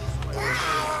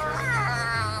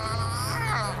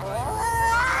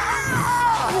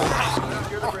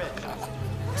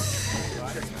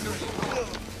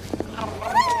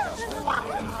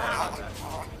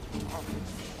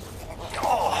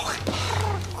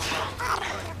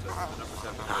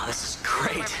 this is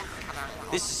great.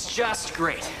 This is just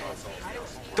great.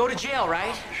 Go to jail,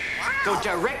 right? Go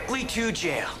directly to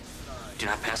jail. Do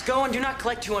not pass go and do not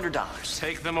collect $200.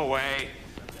 Take them away.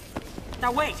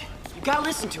 Now wait, you gotta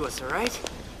listen to us, all right?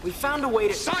 We found a way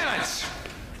to— Silence!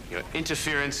 Your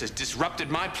interference has disrupted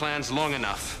my plans long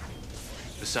enough.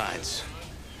 Besides,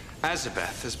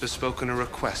 Azabeth has bespoken a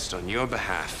request on your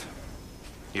behalf.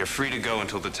 You're free to go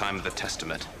until the time of the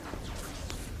testament.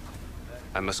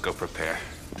 I must go prepare.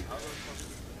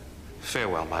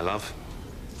 Farewell, my love.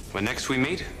 When next we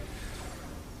meet,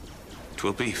 it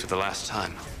will be for the last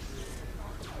time.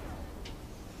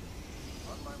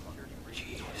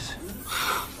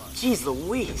 Jeez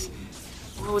Louise.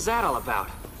 What was that all about?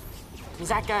 Was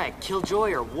that guy a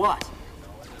killjoy or what?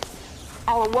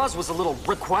 All it was a little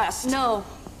request. No.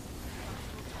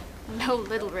 No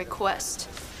little request.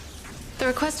 The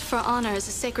request for honor is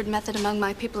a sacred method among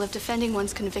my people of defending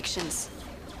one's convictions.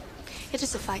 It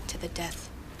is a fight to the death.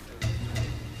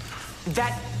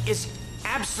 That is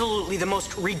absolutely the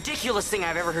most ridiculous thing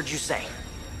I've ever heard you say.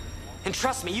 And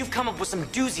trust me, you've come up with some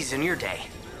doozies in your day.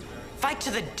 Fight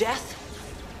to the death?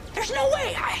 There's no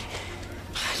way.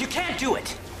 You can't do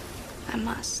it. I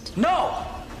must. No!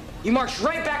 You march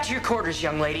right back to your quarters,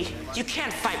 young lady. You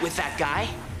can't fight with that guy.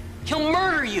 He'll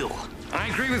murder you. I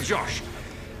agree with Josh.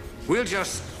 We'll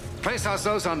just place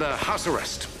ourselves under house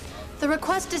arrest. The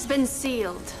request has been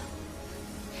sealed.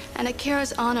 And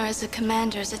Akira's honor as a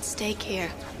commander is at stake here.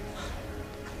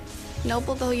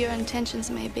 Noble though your intentions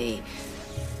may be,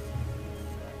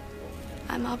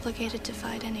 I'm obligated to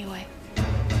fight anyway.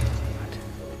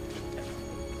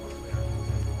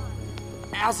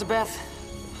 Elizabeth.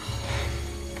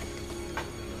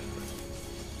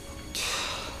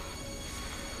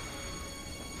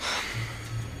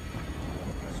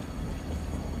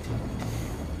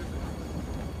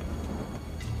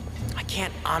 I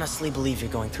can't honestly believe you're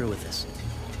going through with this.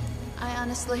 I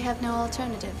honestly have no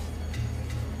alternative.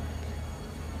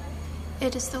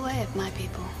 It is the way of my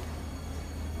people.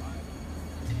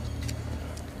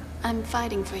 I'm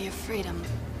fighting for your freedom.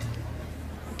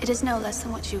 It is no less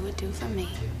than what you would do for me.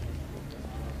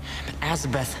 But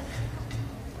Elizabeth...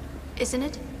 Isn't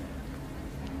it?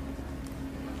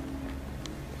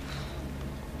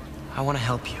 I want to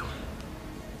help you.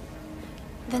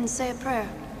 Then say a prayer.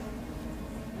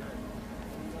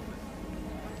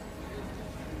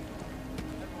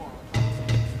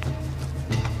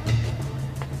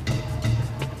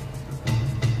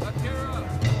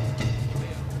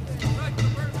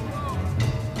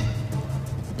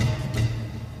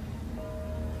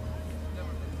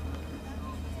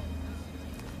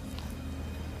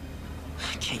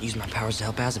 Use my powers to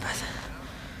help Elizabeth.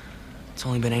 It's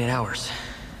only been 8 hours.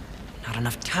 Not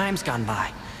enough time's gone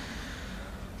by.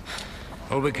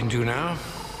 All we can do now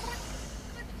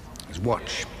is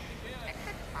watch.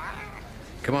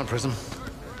 Come on, Prism.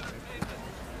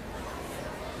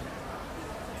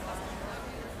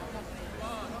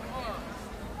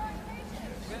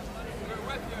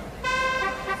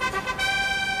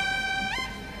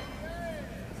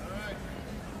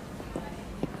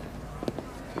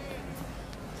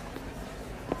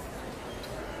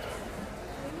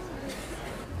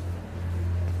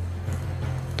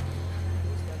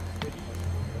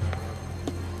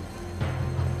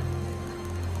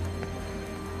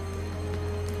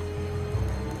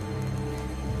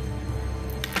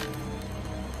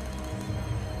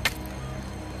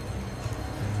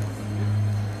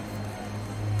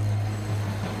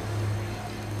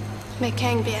 May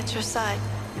Kang be at your side.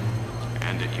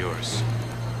 And at yours.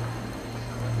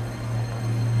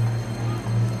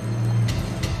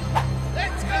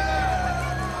 Let's go!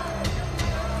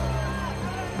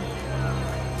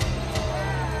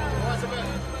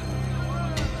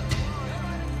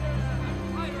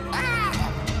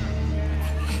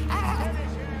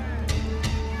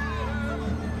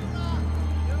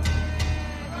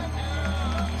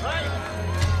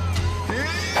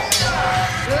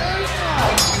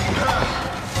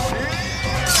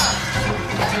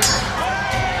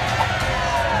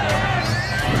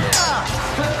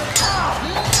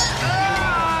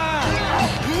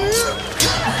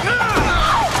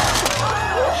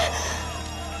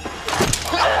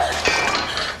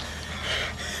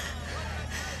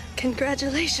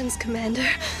 Congratulations, Commander.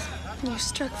 You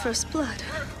struck first blood.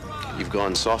 You've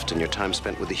gone soft in your time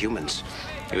spent with the humans.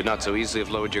 You would not so easily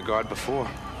have lowered your guard before.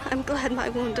 I'm glad my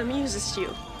wound amuses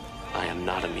you. I am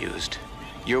not amused.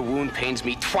 Your wound pains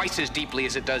me twice as deeply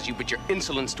as it does you, but your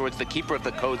insolence towards the Keeper of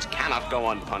the Codes cannot go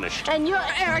unpunished. And your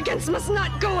arrogance must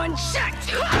not go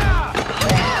unchecked!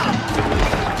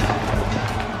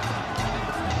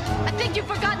 I think you've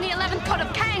forgotten the 11th Code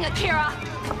of Kang, Akira!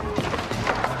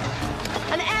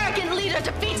 An arrogant leader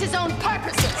defeats his own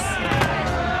purposes!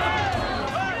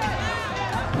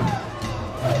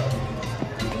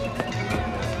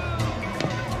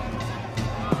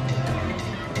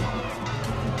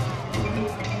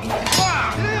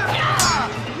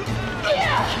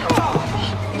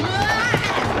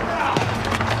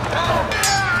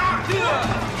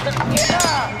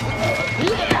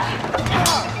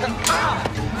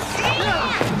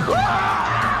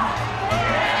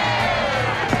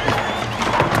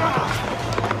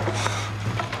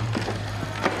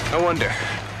 I wonder,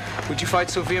 would you fight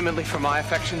so vehemently for my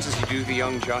affections as you do the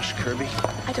young Josh Kirby?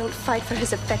 I don't fight for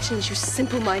his affections, you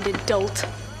simple-minded dolt.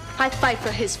 I fight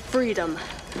for his freedom.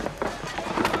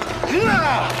 You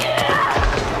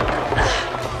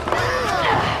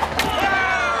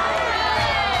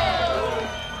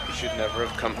should never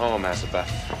have come home, Elizabeth.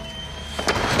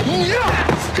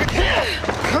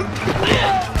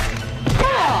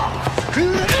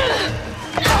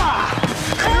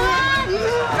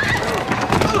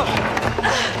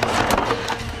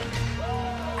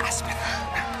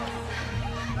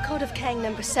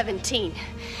 number 17.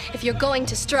 If you're going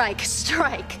to strike,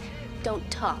 strike. Don't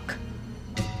talk.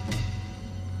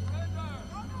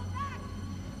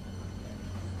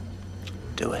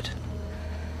 Do it.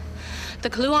 The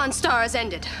Kluan Star has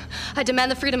ended. I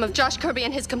demand the freedom of Josh Kirby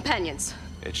and his companions.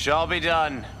 It shall be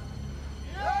done.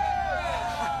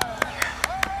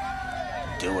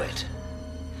 Do it.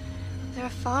 There are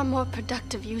far more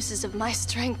productive uses of my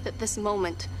strength at this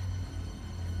moment.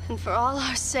 And for all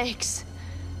our sakes,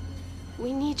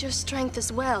 we need your strength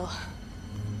as well.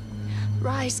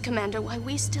 Rise, Commander, while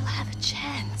we still have a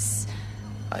chance.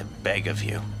 I beg of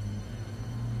you.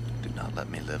 Do not let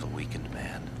me live a weakened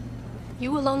man.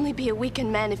 You will only be a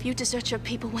weakened man if you desert your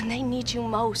people when they need you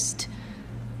most.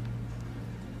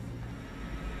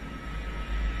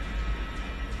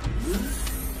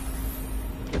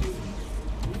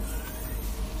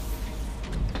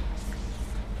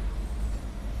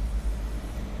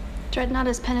 Dreadnought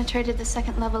has penetrated the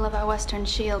second level of our western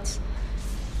shields.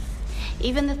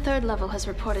 Even the third level has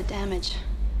reported damage.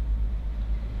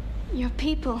 Your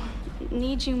people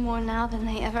need you more now than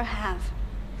they ever have.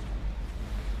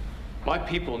 My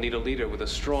people need a leader with a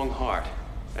strong heart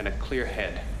and a clear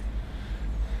head.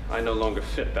 I no longer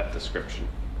fit that description.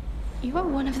 You are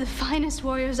one of the finest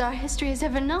warriors our history has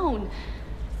ever known.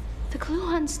 The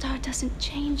Kluan Star doesn't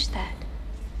change that.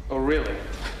 Oh, really?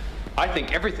 I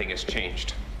think everything has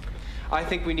changed. I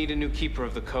think we need a new keeper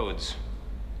of the codes.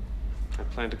 I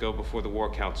plan to go before the War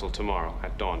Council tomorrow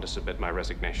at dawn to submit my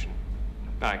resignation.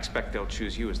 I expect they'll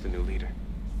choose you as the new leader.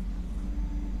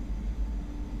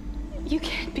 You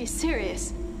can't be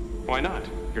serious. Why not?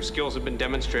 Your skills have been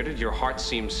demonstrated, your heart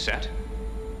seems set.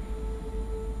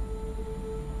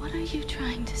 What are you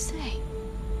trying to say?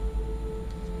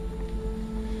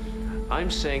 I'm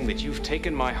saying that you've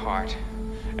taken my heart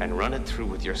and run it through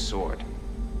with your sword.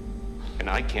 And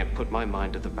I can't put my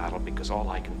mind to the battle because all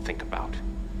I can think about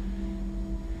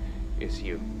is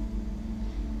you.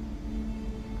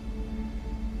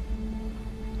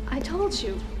 I told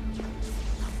you.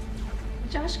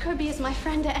 Josh Kirby is my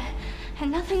friend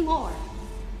and nothing more.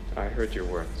 I heard your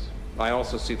words. I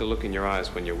also see the look in your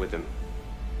eyes when you're with him.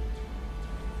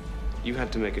 You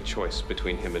had to make a choice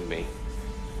between him and me.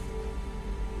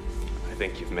 I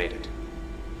think you've made it.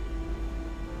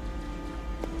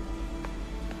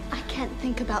 I can't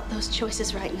think about those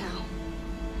choices right now.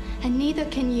 And neither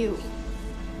can you.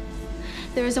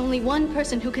 There is only one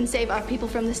person who can save our people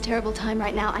from this terrible time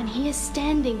right now, and he is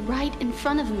standing right in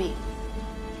front of me.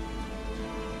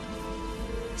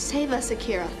 Save us,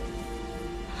 Akira.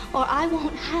 Or I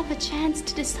won't have a chance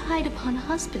to decide upon a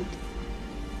husband.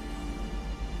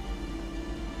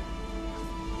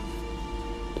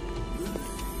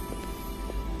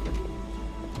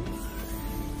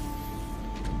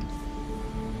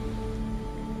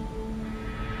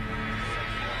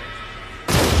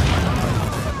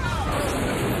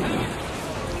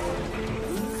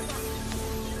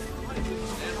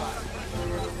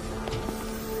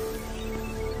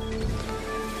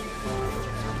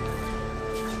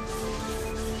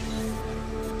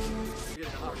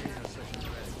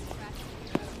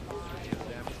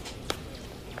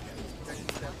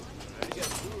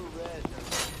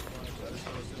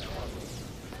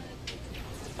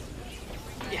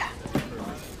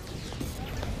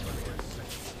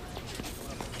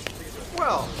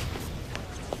 Well,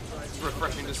 it's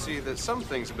refreshing to see that some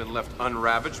things have been left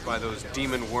unravaged by those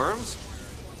demon worms.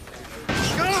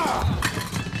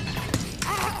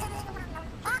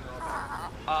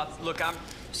 Look, I'm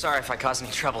sorry if I caused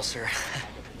any trouble, sir.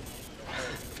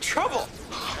 Trouble?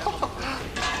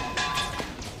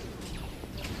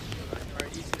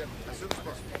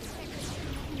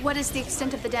 What is the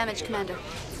extent of the damage, Commander?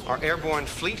 Our airborne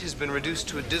fleet has been reduced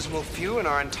to a dismal few, and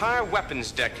our entire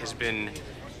weapons deck has been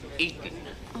eaten.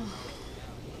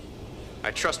 I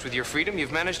trust with your freedom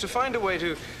you've managed to find a way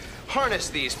to harness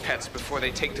these pets before they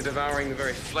take to devouring the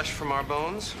very flesh from our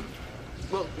bones.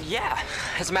 Well, yeah.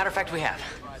 As a matter of fact, we have.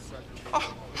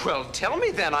 Oh, well, tell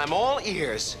me then. I'm all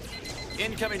ears.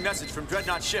 Incoming message from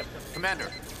Dreadnought ship.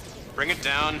 Commander. Bring it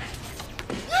down.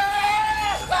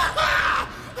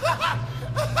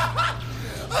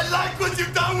 I like what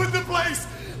you've done with the place.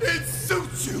 It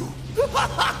suits you.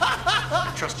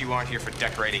 I trust you aren't here for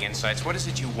decorating insights. What is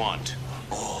it you want?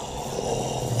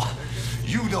 Oh,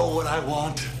 you know what I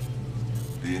want.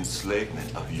 The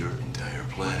enslavement of your entire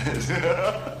planet.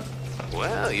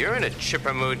 Well, you're in a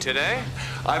chipper mood today.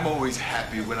 I'm always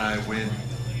happy when I win.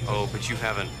 Oh, but you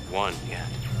haven't won yet.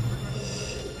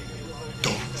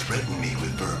 Don't threaten me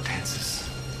with verb tenses.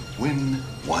 Win,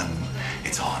 won,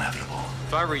 it's all inevitable.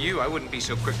 If I were you, I wouldn't be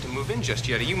so quick to move in just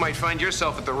yet. You might find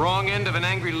yourself at the wrong end of an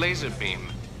angry laser beam.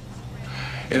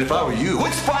 And if I were you,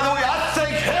 which, by the way, I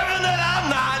thank heaven that I'm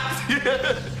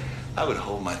not, I would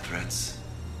hold my threats.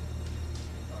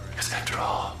 Because after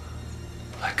all,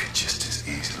 I could just as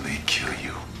easily kill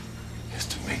you as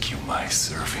to make you my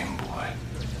serving boy.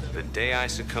 The day I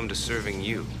succumb to serving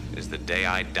you is the day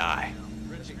I die.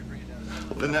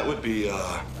 Well, then that would be,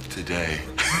 today.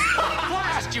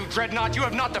 Blast you, Dreadnought! You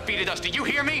have not defeated us, do you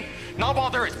hear me? Not while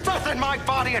there is breath in my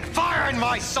body and fire in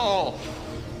my soul!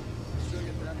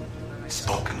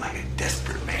 Spoken like a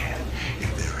desperate man,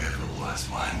 if there ever was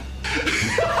one.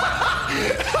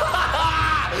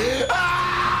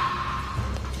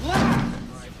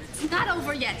 It's not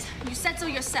over yet. You said so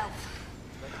yourself.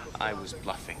 I was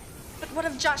bluffing. But what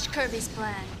of Josh Kirby's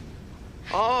plan?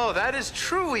 Oh, that is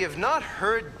true. We have not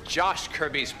heard Josh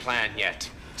Kirby's plan yet.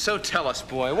 So tell us,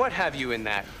 boy, what have you in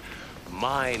that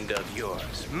mind of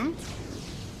yours, hmm?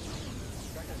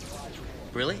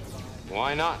 Really?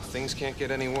 Why not? Things can't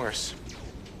get any worse.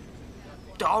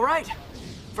 All right.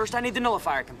 First, I need the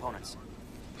nullifier components.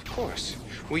 Of course.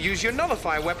 We'll use your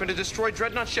nullify weapon to destroy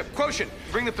Dreadnought's ship. Quotient,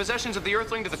 bring the possessions of the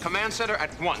Earthling to the command center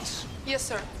at once. Yes,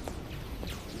 sir.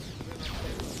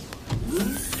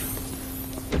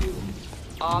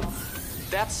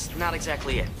 That's not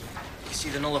exactly it. You see,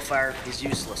 the nullifier is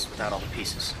useless without all the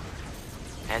pieces.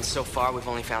 And so far, we've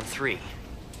only found 3.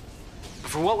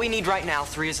 But for what we need right now,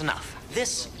 3 is enough.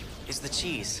 This is the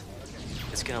cheese.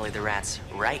 It's gonna lead the rats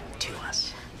right to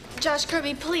us. Josh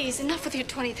Kirby, please, enough with your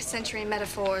 20th century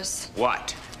metaphors.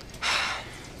 What?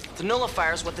 The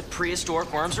nullifier is what the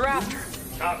prehistoric worms are after.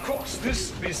 Of course,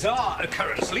 this bizarre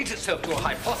occurrence leads itself to a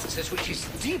hypothesis which is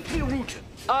deeply rooted.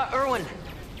 Irwin.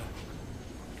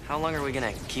 How long are we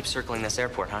gonna keep circling this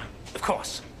airport, huh? Of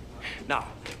course. Now,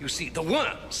 you see, the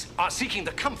worms are seeking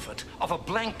the comfort of a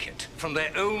blanket from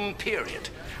their own period,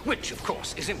 which, of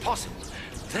course, is impossible.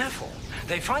 Therefore,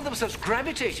 they find themselves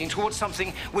gravitating towards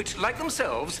something which, like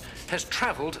themselves, has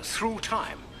traveled through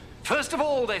time. First of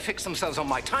all, they fix themselves on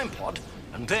my time pod,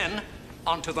 and then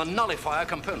onto the nullifier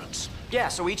components. Yeah,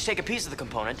 so we each take a piece of the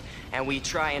component, and we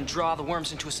try and draw the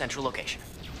worms into a central location.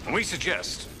 And we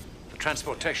suggest the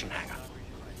transportation hangar.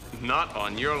 Not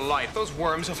on your life. Those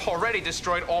worms have already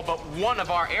destroyed all but one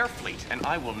of our air fleet, and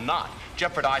I will not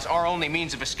jeopardize our only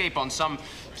means of escape on some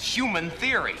human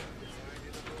theory.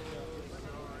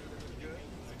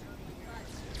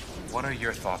 What are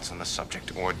your thoughts on the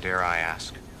subject, or dare I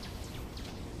ask?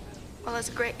 Well, as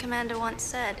a great commander once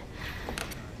said,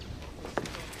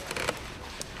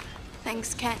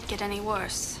 things can't get any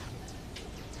worse.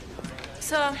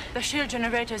 Sir, the shield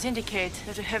generators indicate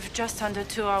that we have just under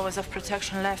 2 hours of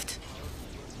protection left.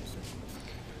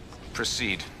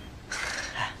 Proceed.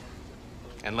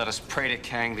 And let us pray to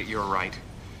Kang that you're right.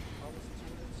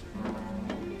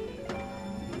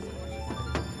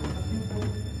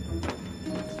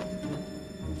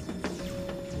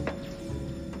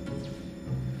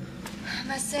 I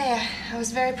must say, I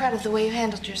was very proud of the way you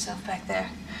handled yourself back there.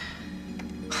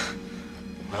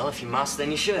 Well, if you must,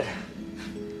 then you should.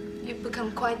 You've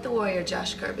become quite the warrior,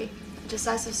 Josh Kirby. A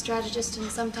decisive strategist and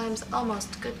sometimes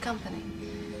almost good company.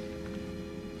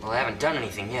 Well, I haven't done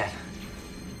anything yet.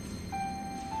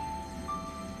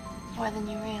 More than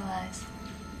you realize.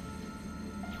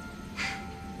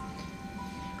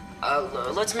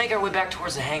 Let's make our way back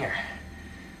towards the hangar.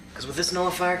 Because with this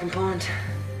nullifier component,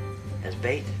 as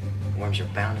bait, worms are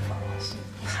bound to follow us.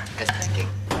 Good thinking.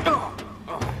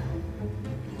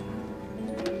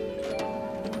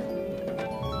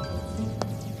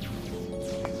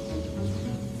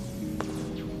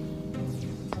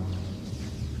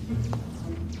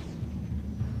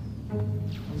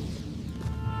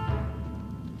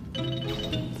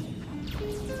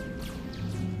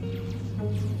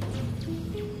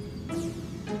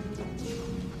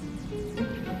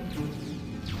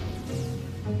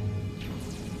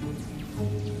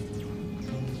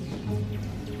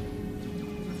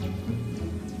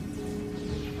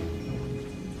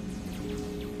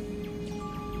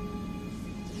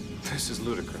 This is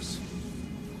ludicrous.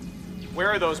 Where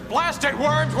are those blasted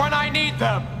worms when I need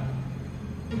them?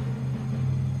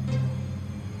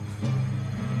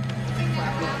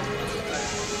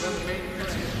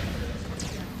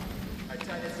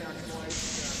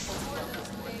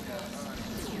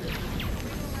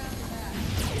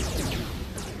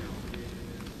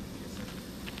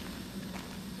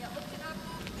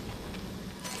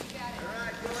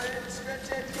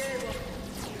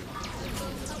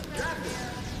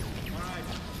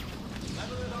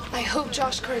 I hope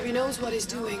Josh Kirby knows what he's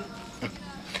doing.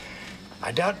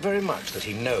 I doubt very much that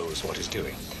he knows what he's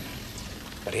doing.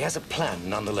 But he has a plan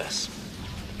nonetheless.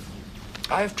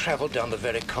 I've traveled down the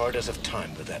very corridors of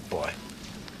time with that boy.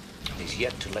 He's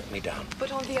yet to let me down.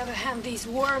 But on the other hand, these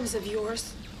worms of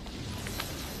yours...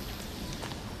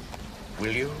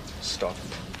 Will you stop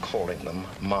calling them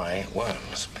my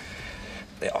worms?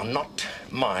 They are not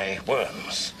my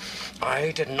worms.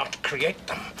 I did not create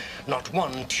them. Not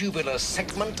one tubular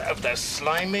segment of their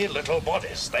slimy little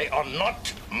bodies. They are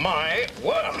not my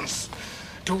worms.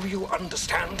 Do you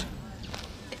understand?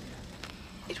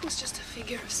 It was just a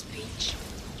figure of speech.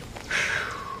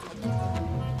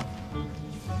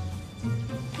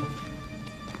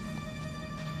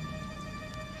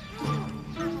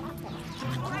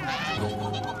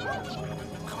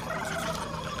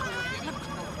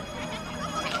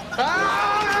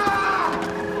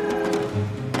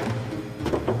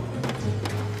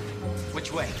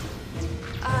 Which way?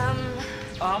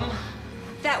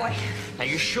 That way. Are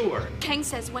you sure? Kang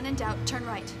says, when in doubt, turn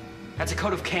right. That's a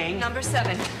code of Kang? Number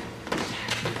 7.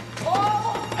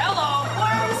 Oh! Hello!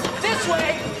 Worms! This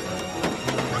way!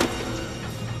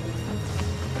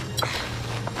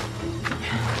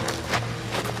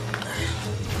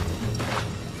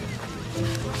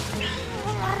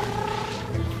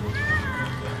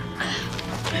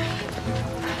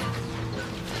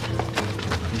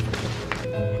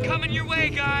 We're coming your way,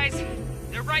 guys.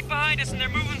 They're right behind us and they're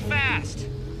moving fast.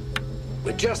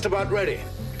 We're just about ready.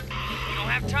 We don't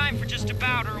have time for just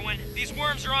about, Irwin. These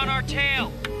worms are on our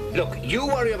tail. Look, you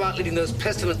worry about leading those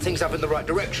pestilent things up in the right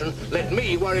direction. Let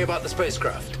me worry about the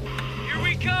spacecraft. Here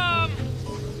we come!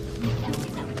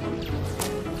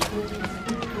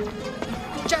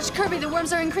 Judge Kirby, the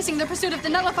worms are increasing their pursuit of the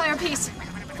nullifier piece.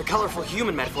 The colorful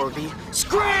human metaphor would be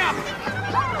scram!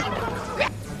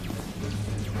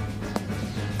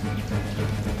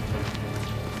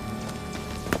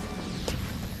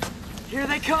 Here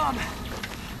they come!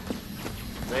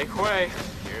 Make way.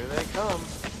 Here they come.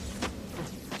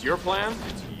 It's your plan,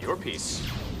 it's your piece.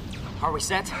 Are we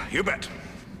set? You bet.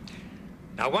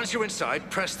 Now, once you're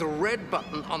inside, press the red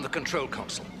button on the control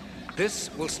console. This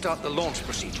will start the launch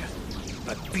procedure.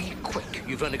 But be quick.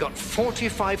 You've only got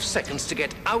 45 seconds to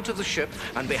get out of the ship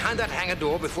and behind that hangar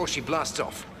door before she blasts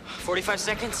off. 45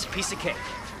 seconds, piece of cake.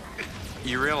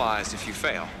 You realize if you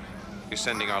fail, you're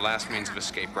sending our last means of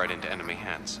escape right into enemy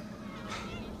hands.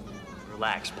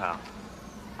 Relax, pal.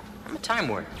 I'm a time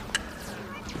warrior.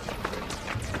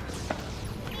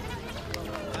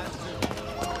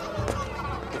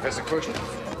 Professor Crochet.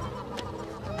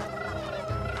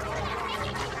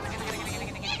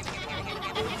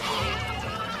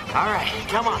 All right,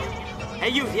 come on. Hey,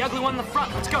 you, the ugly one in the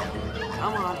front, let's go.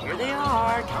 Come on, here they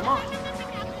are, come on. Come on.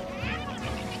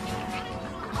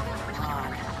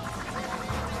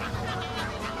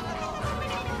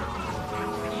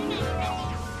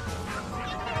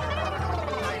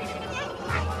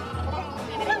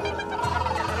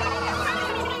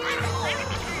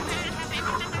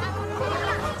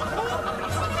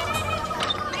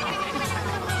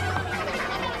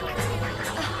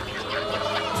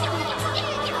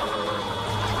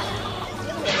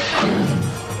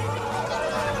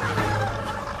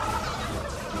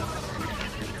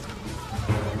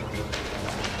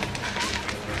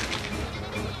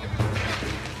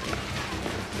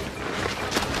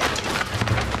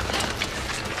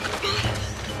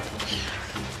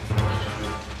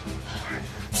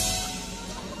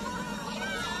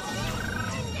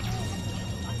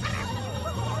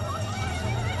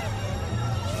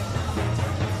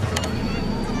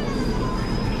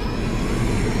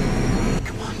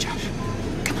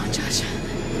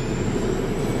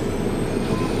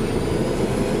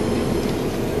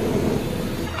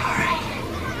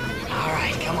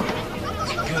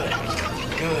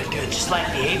 Like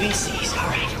the ABCs, all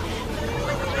right.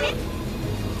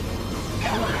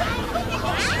 Come on.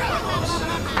 Closer,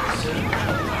 closer.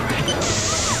 All right.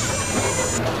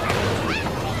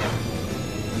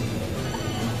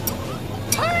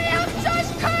 Hurry up,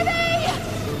 Judge Kirby!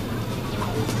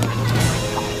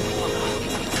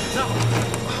 No.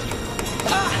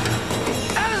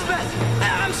 Elizabeth!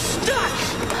 I'm stuck!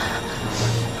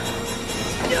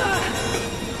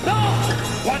 No!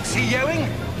 What's he yelling?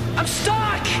 I'm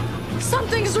stuck!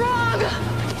 Something's wrong!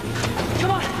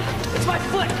 Come on! It's my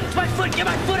foot! It's my foot! Get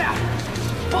my foot out!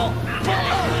 Pull! Pull!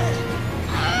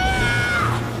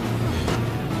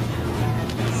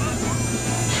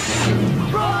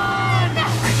 Run!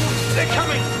 They're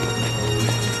coming!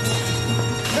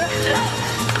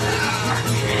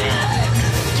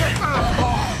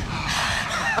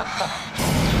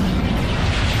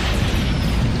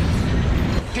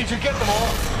 Did you get them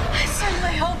all? I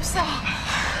certainly hope so.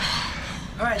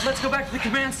 All right, let's go back to the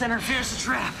command center and finish the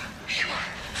trap.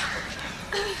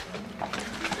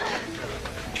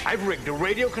 I've rigged a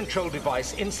radio control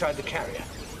device inside the carrier.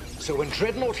 So when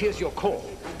Dreadnought hears your call,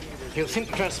 he'll think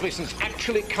the transmission's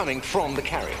actually coming from the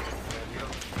carrier.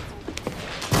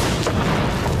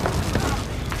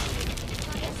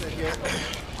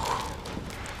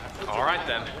 All right,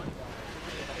 then.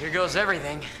 Here goes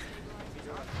everything.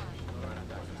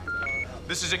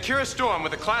 This is Akira Storm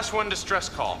with a Class 1 distress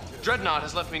call. Dreadnought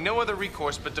has left me no other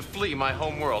recourse but to flee my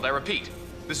home world. I repeat,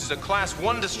 this is a Class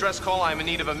 1 distress call. I am in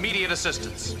need of immediate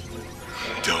assistance.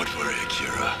 Don't worry,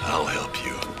 Akira. I'll help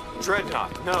you.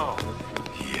 Dreadnought, no.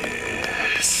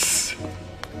 Yes.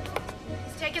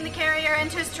 He's taking the carrier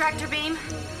into his tractor beam.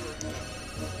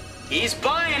 He's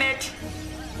buying it.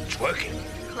 It's working.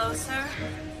 Closer.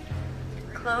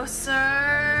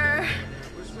 Closer.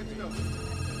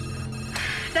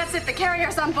 That's it, the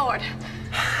carrier's on board.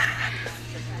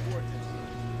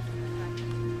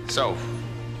 So,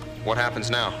 what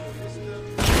happens now?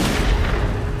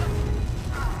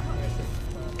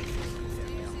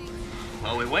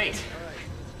 Well, we wait.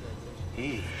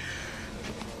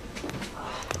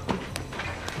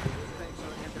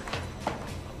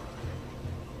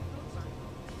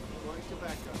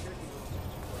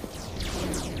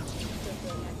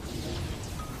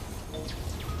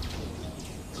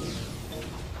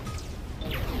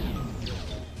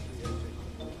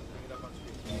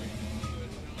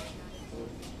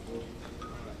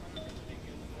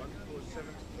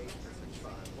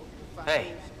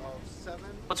 Hey,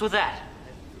 what's with that?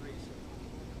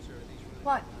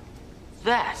 What?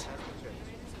 That.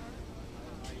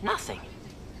 Nothing.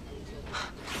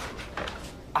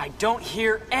 I don't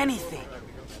hear anything.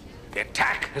 The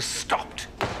attack has stopped.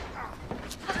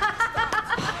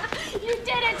 You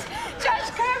did it! Josh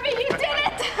Kirby, you did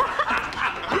it!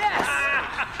 Yes!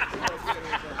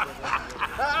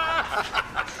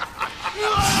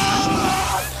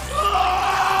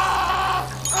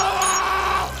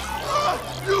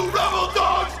 You rebel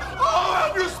dogs! I'll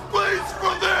have your spleens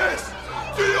for this!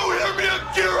 Do you hear me,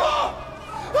 Akira?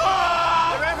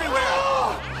 They're everywhere!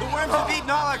 The worms have eaten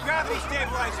all our gravity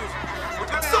stabilizers! We're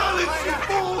gonna Silence, you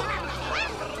fool!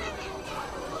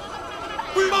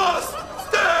 We must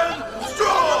stand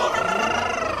strong!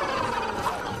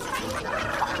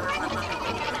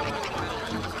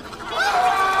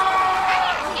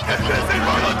 If this ain't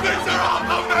one of the things are off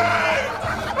of me!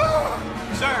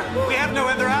 Sir, we have no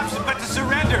other option but to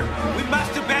surrender. We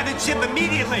must abandon ship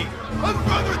immediately. I'd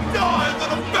rather die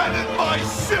than abandon my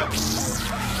ship!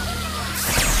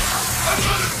 I'd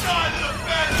rather die than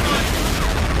abandon my ship!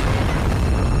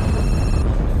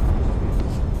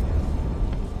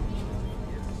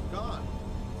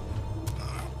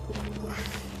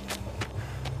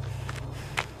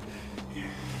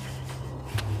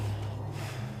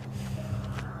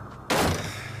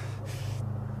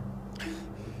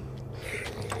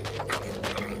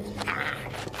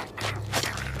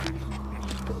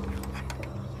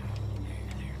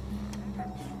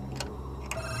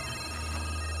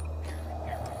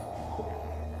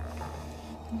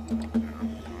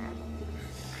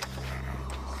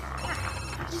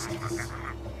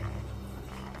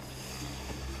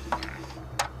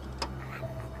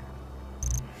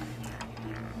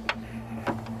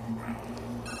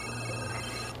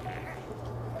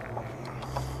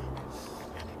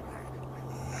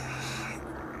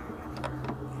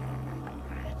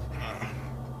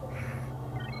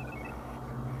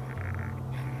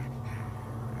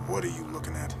 What are you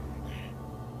looking at?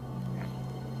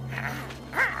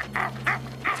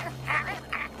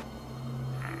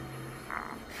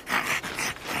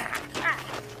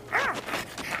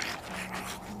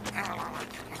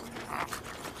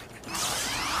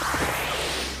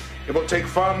 It will take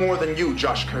far more than you,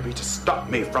 Josh Kirby, to stop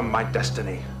me from my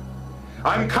destiny.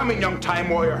 I'm coming, young Time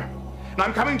Warrior, and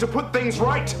I'm coming to put things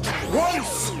right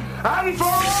once and for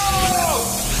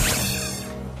all!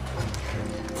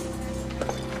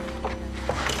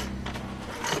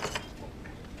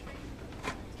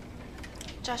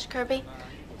 Josh Kirby,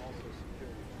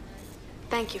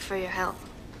 thank you for your help.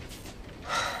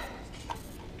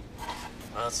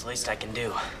 Well, it's the least I can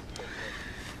do.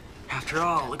 After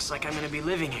all, looks like I'm gonna be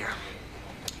living here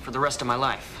for the rest of my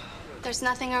life. There's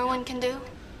nothing Erwin can do?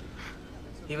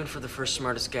 Even for the first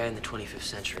smartest guy in the 25th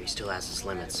century, he still has his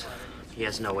limits. He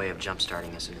has no way of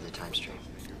jump-starting us into the time stream.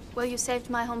 Well, you saved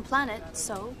my home planet,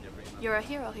 so you're a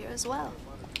hero here as well.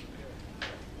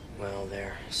 Well,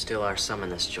 there still are some in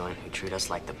this joint who treat us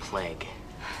like the plague.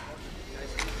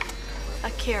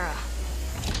 Akira.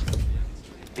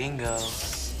 Bingo.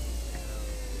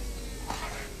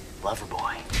 Lover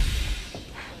boy.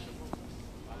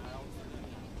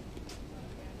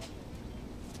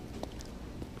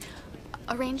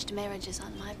 Arranged marriages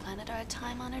on my planet are a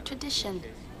time-honored tradition.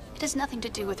 It has nothing to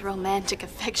do with romantic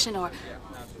affection or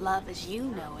love as you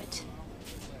know it.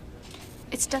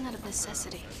 It's done out of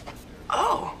necessity.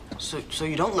 Oh, so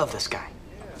you don't love this guy?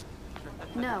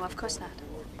 No, of course not.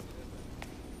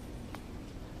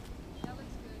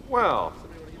 Well,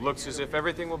 looks as if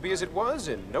everything will be as it was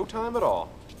in no time at all.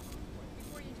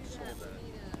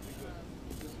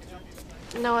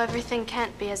 No, everything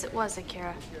can't be as it was,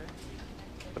 Akira.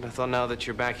 But I thought now that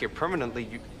you're back here permanently,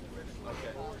 you...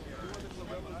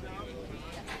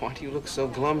 Why do you look so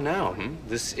glum now,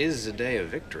 This is a day of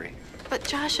victory. But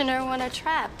Josh and Erwin are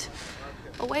trapped,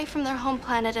 away from their home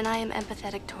planet, and I am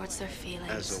empathetic towards their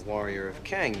feelings. As a warrior of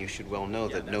Kang, you should well know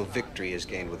that no victory is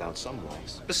gained without some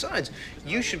loss. Besides,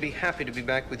 you should be happy to be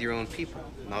back with your own people,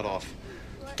 not off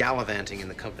gallivanting in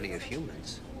the company of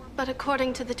humans. But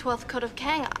according to the 12th Code of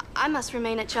Kang, I must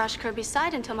remain at Josh Kirby's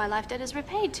side until my life debt is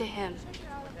repaid to him.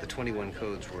 The 21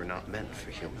 codes were not meant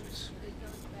for humans.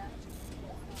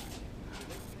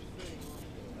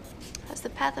 Has the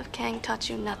path of Kang taught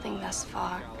you nothing thus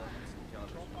far?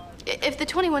 If the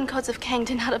 21 codes of Kang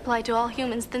do not apply to all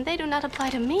humans, then they do not apply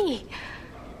to me.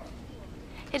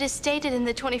 It is stated in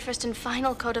the 21st and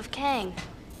final code of Kang,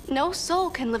 no soul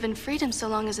can live in freedom so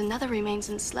long as another remains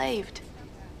enslaved.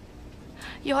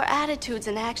 Your attitudes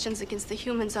and actions against the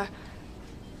humans are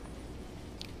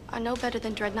no better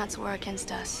than Dreadnought's war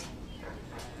against us.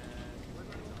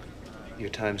 Your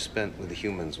time spent with the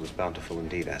humans was bountiful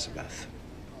indeed, Azabeth.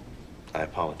 I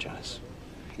apologize.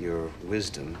 Your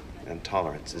wisdom and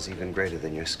tolerance is even greater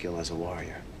than your skill as a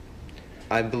warrior.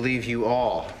 I believe you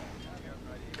all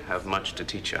have much to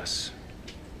teach us.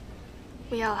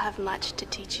 We all have much to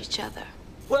teach each other.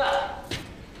 Well,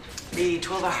 the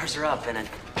 12 hours are up, and it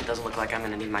doesn't look like I'm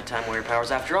gonna need my Time Warrior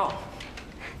powers after all.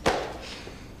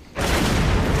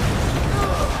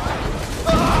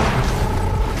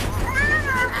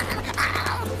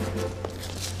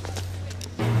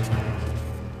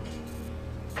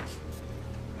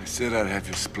 I said I'd have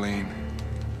your spleen.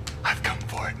 I've come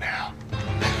for it now.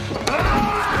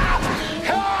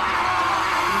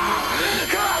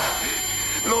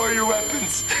 Lower your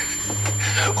weapons,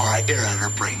 or I air out her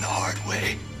brain the hard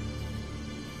way.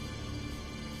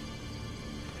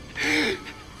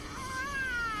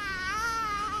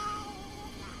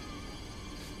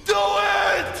 Do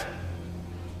it!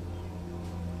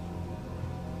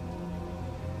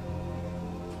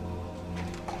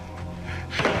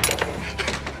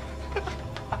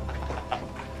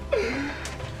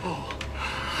 Oh,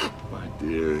 my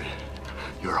dear,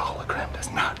 your hologram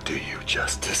does not do you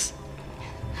justice.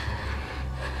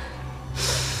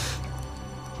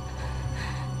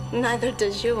 Neither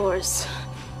does yours.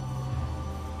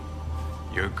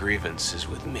 Your grievance is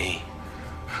with me.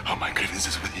 Oh, my grievance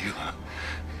is with you, huh?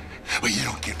 Well, you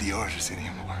don't give the orders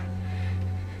anymore.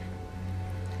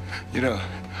 You know,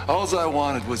 all I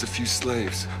wanted was a few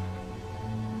slaves.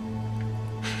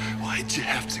 Why'd you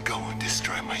have to go and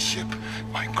destroy my ship,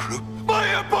 my crew, my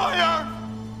empire?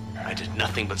 I did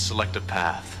nothing but select a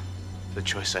path. The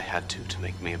choice I had to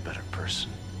make me a better person.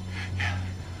 Yeah.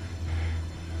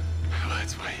 Well,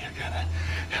 that's why you're gonna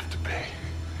have to pay.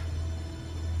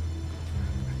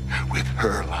 With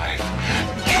her life.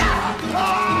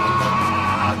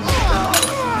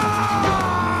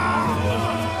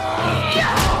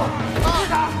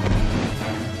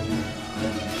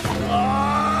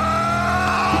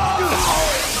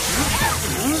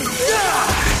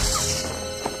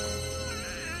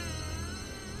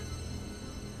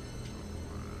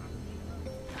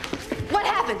 What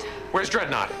happened? Where's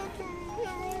Dreadnought?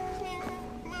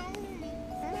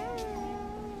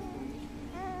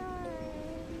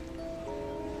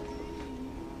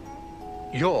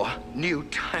 Your new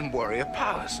Time Warrior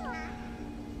powers.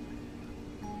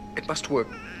 It must work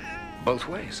both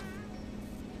ways.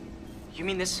 You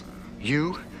mean this?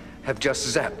 You have just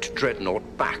zapped Dreadnought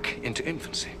back into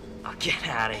infancy. Oh, get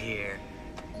out of here.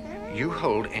 You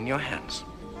hold in your hands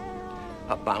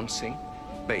a bouncing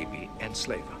baby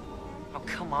enslaver. Oh,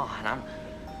 come on.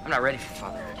 I'm not ready for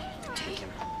Father to take him.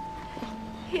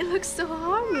 He looks so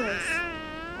harmless.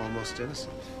 Almost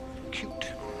innocent.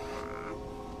 Cute.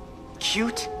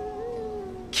 Cute?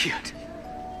 Cute.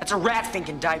 That's a rat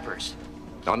thinking diapers.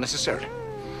 Not necessarily.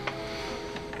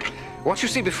 What you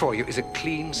see before you is a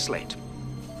clean slate.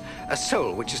 A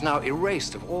soul which is now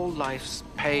erased of all life's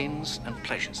pains and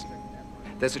pleasures.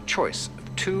 There's a choice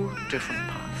of two different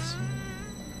paths.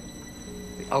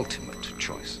 The ultimate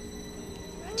choice.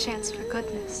 A chance for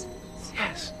goodness.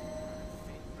 Yes.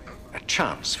 A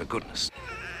chance for goodness.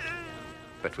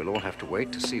 But we'll all have to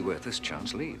wait to see where this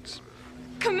chance leads.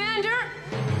 Commander!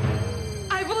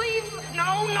 I believe...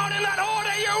 No, not in that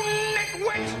order, you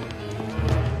nitwit!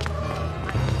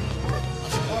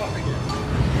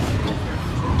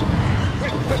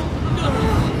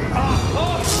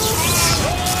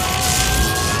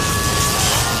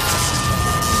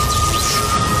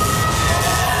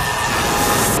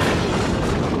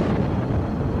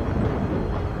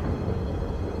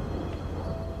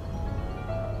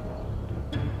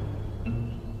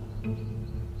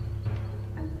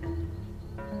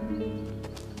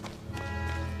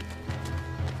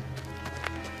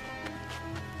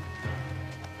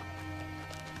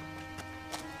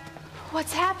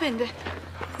 What's happened?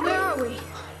 Where are we?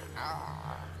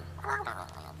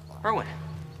 Erwin,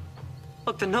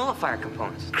 look, the nullifier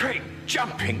components. Great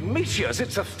jumping meteors!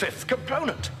 It's a fifth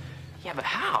component. Yeah, but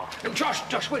how?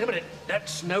 Josh, wait a minute.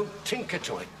 That's no tinker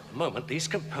toy. At the moment, these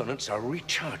components are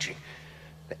recharging.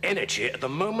 The energy at the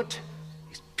moment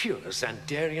is pure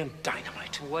Xandarian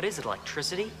dynamite. What is it,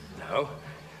 electricity? No,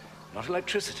 not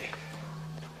electricity.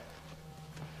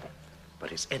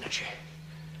 But it's energy.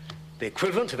 The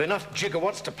equivalent of enough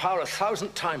gigawatts to power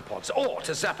 1,000 time pods, or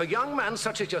to zap a young man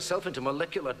such as yourself into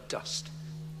molecular dust.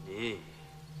 Yeah.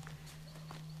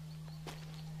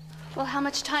 Well, how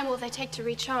much time will they take to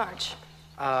recharge?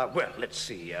 Well, let's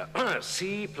see.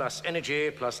 C plus energy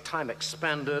plus time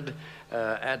expanded,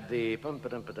 add the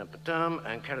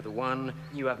and carry the 1.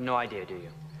 You have no idea, do you?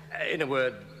 In a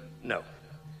word, no.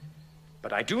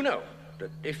 But I do know that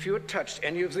if you had touched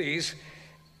any of these,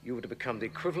 you would have become the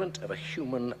equivalent of a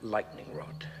human lightning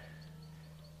rod.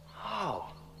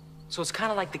 Oh, so it's kind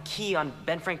of like the key on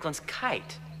Ben Franklin's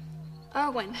kite.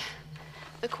 Erwin,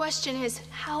 the question is,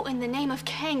 how in the name of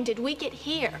Kang did we get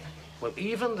here? Well,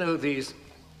 even though these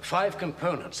 5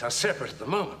 components are separate at the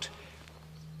moment,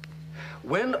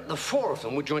 when the 4 of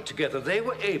them were joined together, they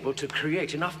were able to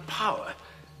create enough power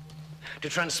to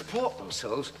transport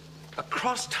themselves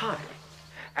across time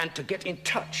and to get in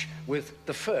touch with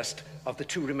the first of the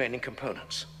 2 remaining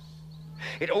components.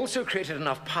 It also created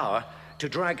enough power to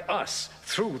drag us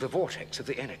through the vortex of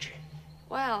the energy.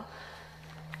 Well,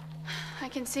 I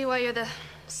can see why you're the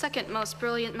second most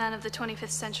brilliant man of the 25th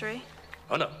century.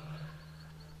 Oh, no.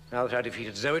 Now that I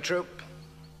defeated Zoetrope,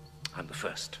 I'm the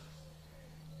first.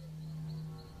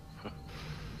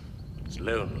 It's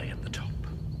lonely at the top.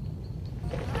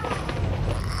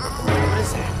 What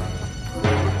is that?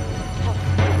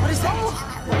 What is that?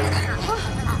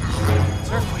 It's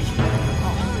an earthquake.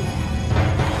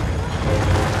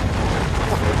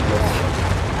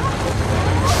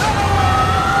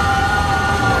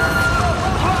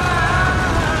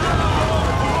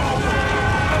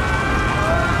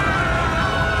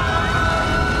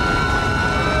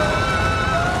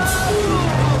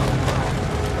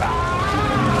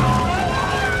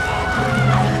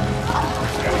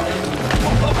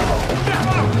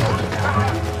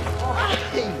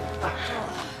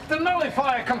 The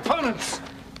nullifier components!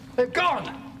 They're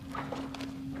gone!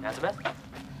 Elizabeth?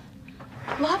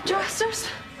 Lobdressers?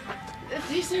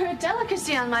 These are a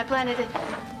delicacy on my planet.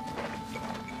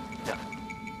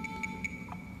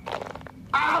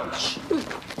 Ouch!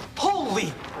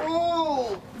 Holy!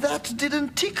 Oh, that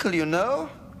didn't tickle, you know?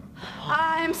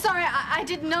 I'm sorry, I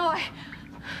didn't know.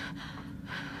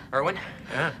 Erwin?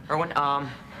 Yeah? Erwin,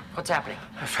 what's happening?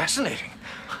 Fascinating.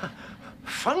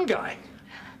 Fun guy.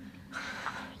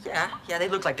 Yeah, they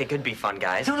look like they could be fun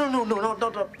guys. No,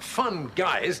 not fun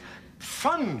guys.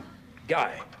 Fun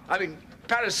guy. I mean,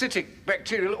 parasitic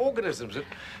bacterial organisms that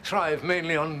thrive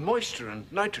mainly on moisture and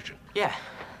nitrogen. Yeah,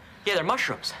 they're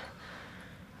mushrooms.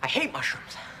 I hate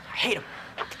mushrooms. I hate them.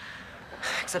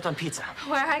 Except on pizza.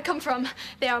 Where I come from,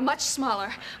 they are much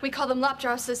smaller. We call them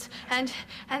lobdrosses, and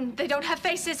they don't have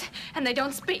faces, and they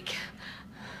don't speak.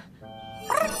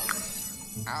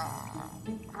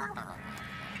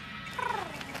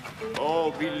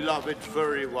 Oh, beloved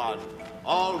furry one,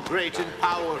 all great and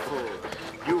powerful,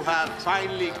 you have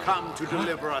finally come to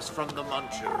deliver us from the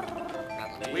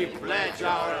Muncher. We pledge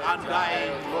our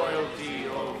undying loyalty,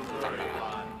 oh furry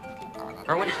one.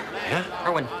 Erwin? Yeah?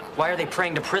 Erwin, why are they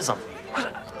praying to Prism?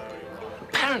 Well,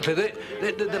 apparently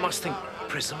they must think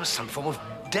Prism is some form of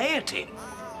deity.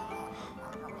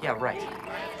 Yeah, right.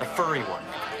 The furry one.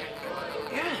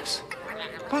 Yes.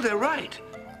 Well, they're right.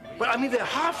 Well, I mean, they're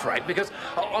half right, because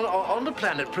on the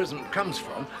planet Prism comes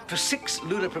from, for 6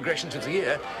 lunar progressions of the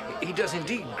year, he does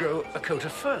indeed grow a coat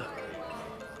of fur.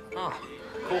 Oh,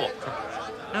 cool.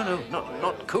 No,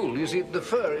 not cool. You see, the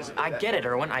fur is... I get it,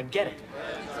 Erwin, I get it.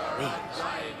 Please.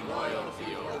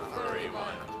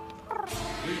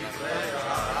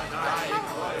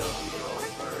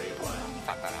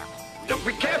 Don't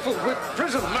be careful with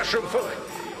Prism, mushroom folk.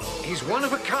 He's one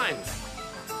of a kind.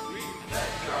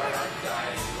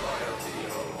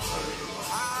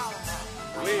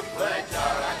 We pledge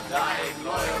our undying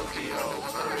loyalty, oh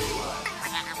furry one.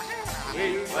 We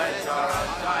pledge our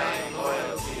undying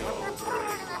loyalty, oh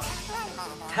furry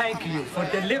one. Thank you for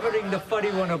delivering the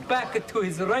furry one back to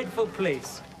his rightful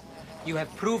place. You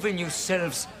have proven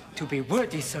yourselves to be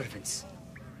worthy servants.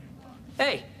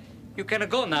 Hey, you can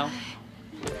go now.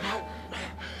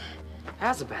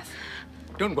 Elizabeth.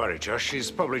 Don't worry, Josh.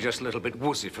 She's probably just a little bit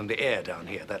woozy from the air down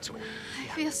here, that's all. I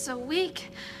feel so weak,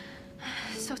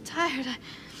 so tired.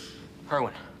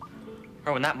 Erwin,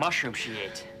 that mushroom she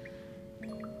ate.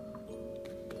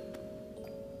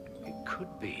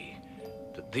 could be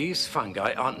that these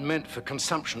fungi aren't meant for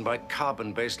consumption by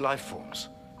carbon-based life forms.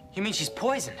 You mean she's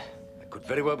poisoned? That could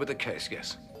very well be the case,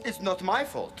 yes. It's not my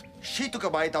fault. She took a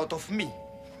bite out of me.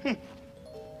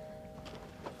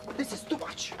 This is too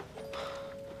much.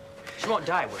 She won't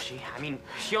die, will she? I mean,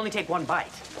 she only take one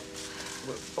bite.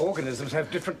 Well, organisms have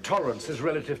different tolerances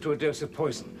relative to a dose of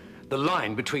poison. The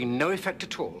line between no effect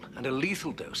at all and a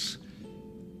lethal dose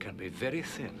can be very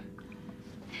thin.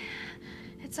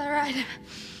 It's all right.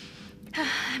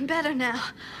 I'm better now.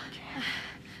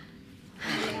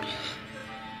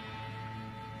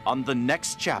 On the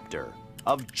next chapter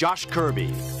of Josh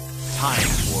Kirby, Time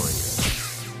Warrior.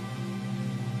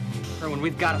 Erwin,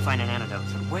 we've got to find an antidote.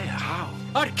 Where? How?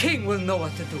 Our king will know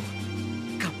what to do.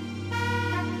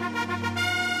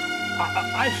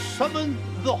 I summon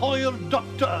the Royal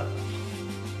Doctor.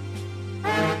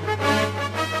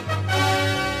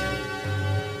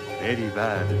 Very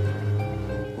bad.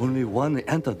 Only one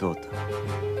antidote.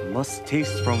 Must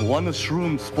taste from one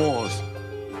shroom spores.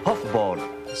 Puffball.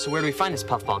 So where do we find this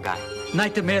puffball guy?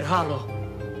 Nightmare Hollow.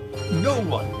 No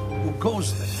one who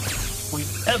goes there will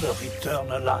ever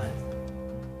return alive.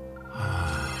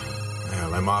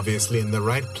 Well, I'm obviously in the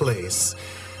right place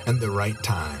and the right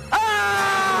time.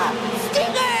 Ah!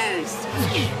 Stingers!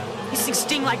 These things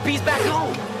sting like bees back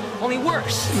home. Only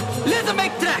worse. Let them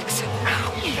make tracks!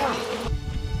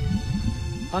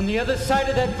 On the other side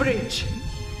of that bridge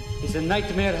is a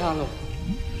Nightmare Hollow.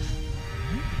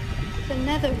 The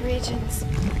nether regions.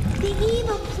 The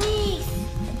evil place.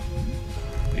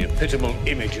 The epitomal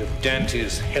image of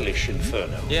Dante's hellish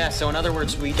inferno. Yeah, so in other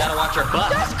words, we gotta watch our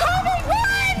butt. Just Corbin, run!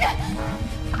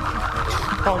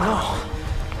 Oh no.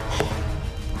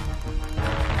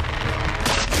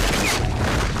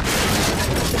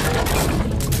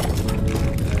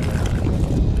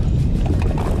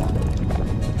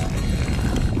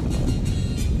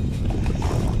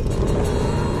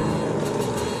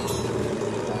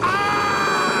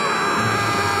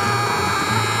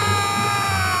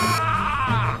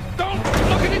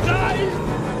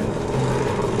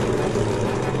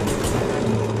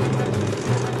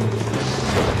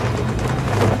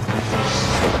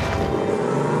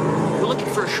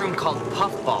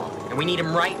 We need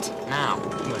him right now.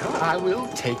 Well, I will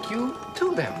take you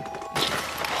to them.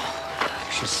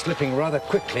 She's slipping rather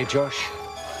quickly, Josh.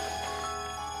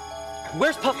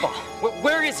 Where's Puffball?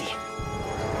 Where is he?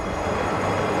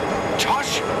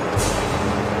 Josh!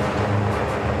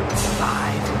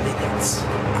 5 minutes.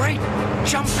 Great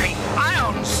jumping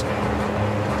ions!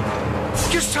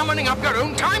 You're summoning up your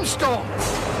own time storm!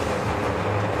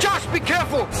 Josh, be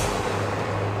careful!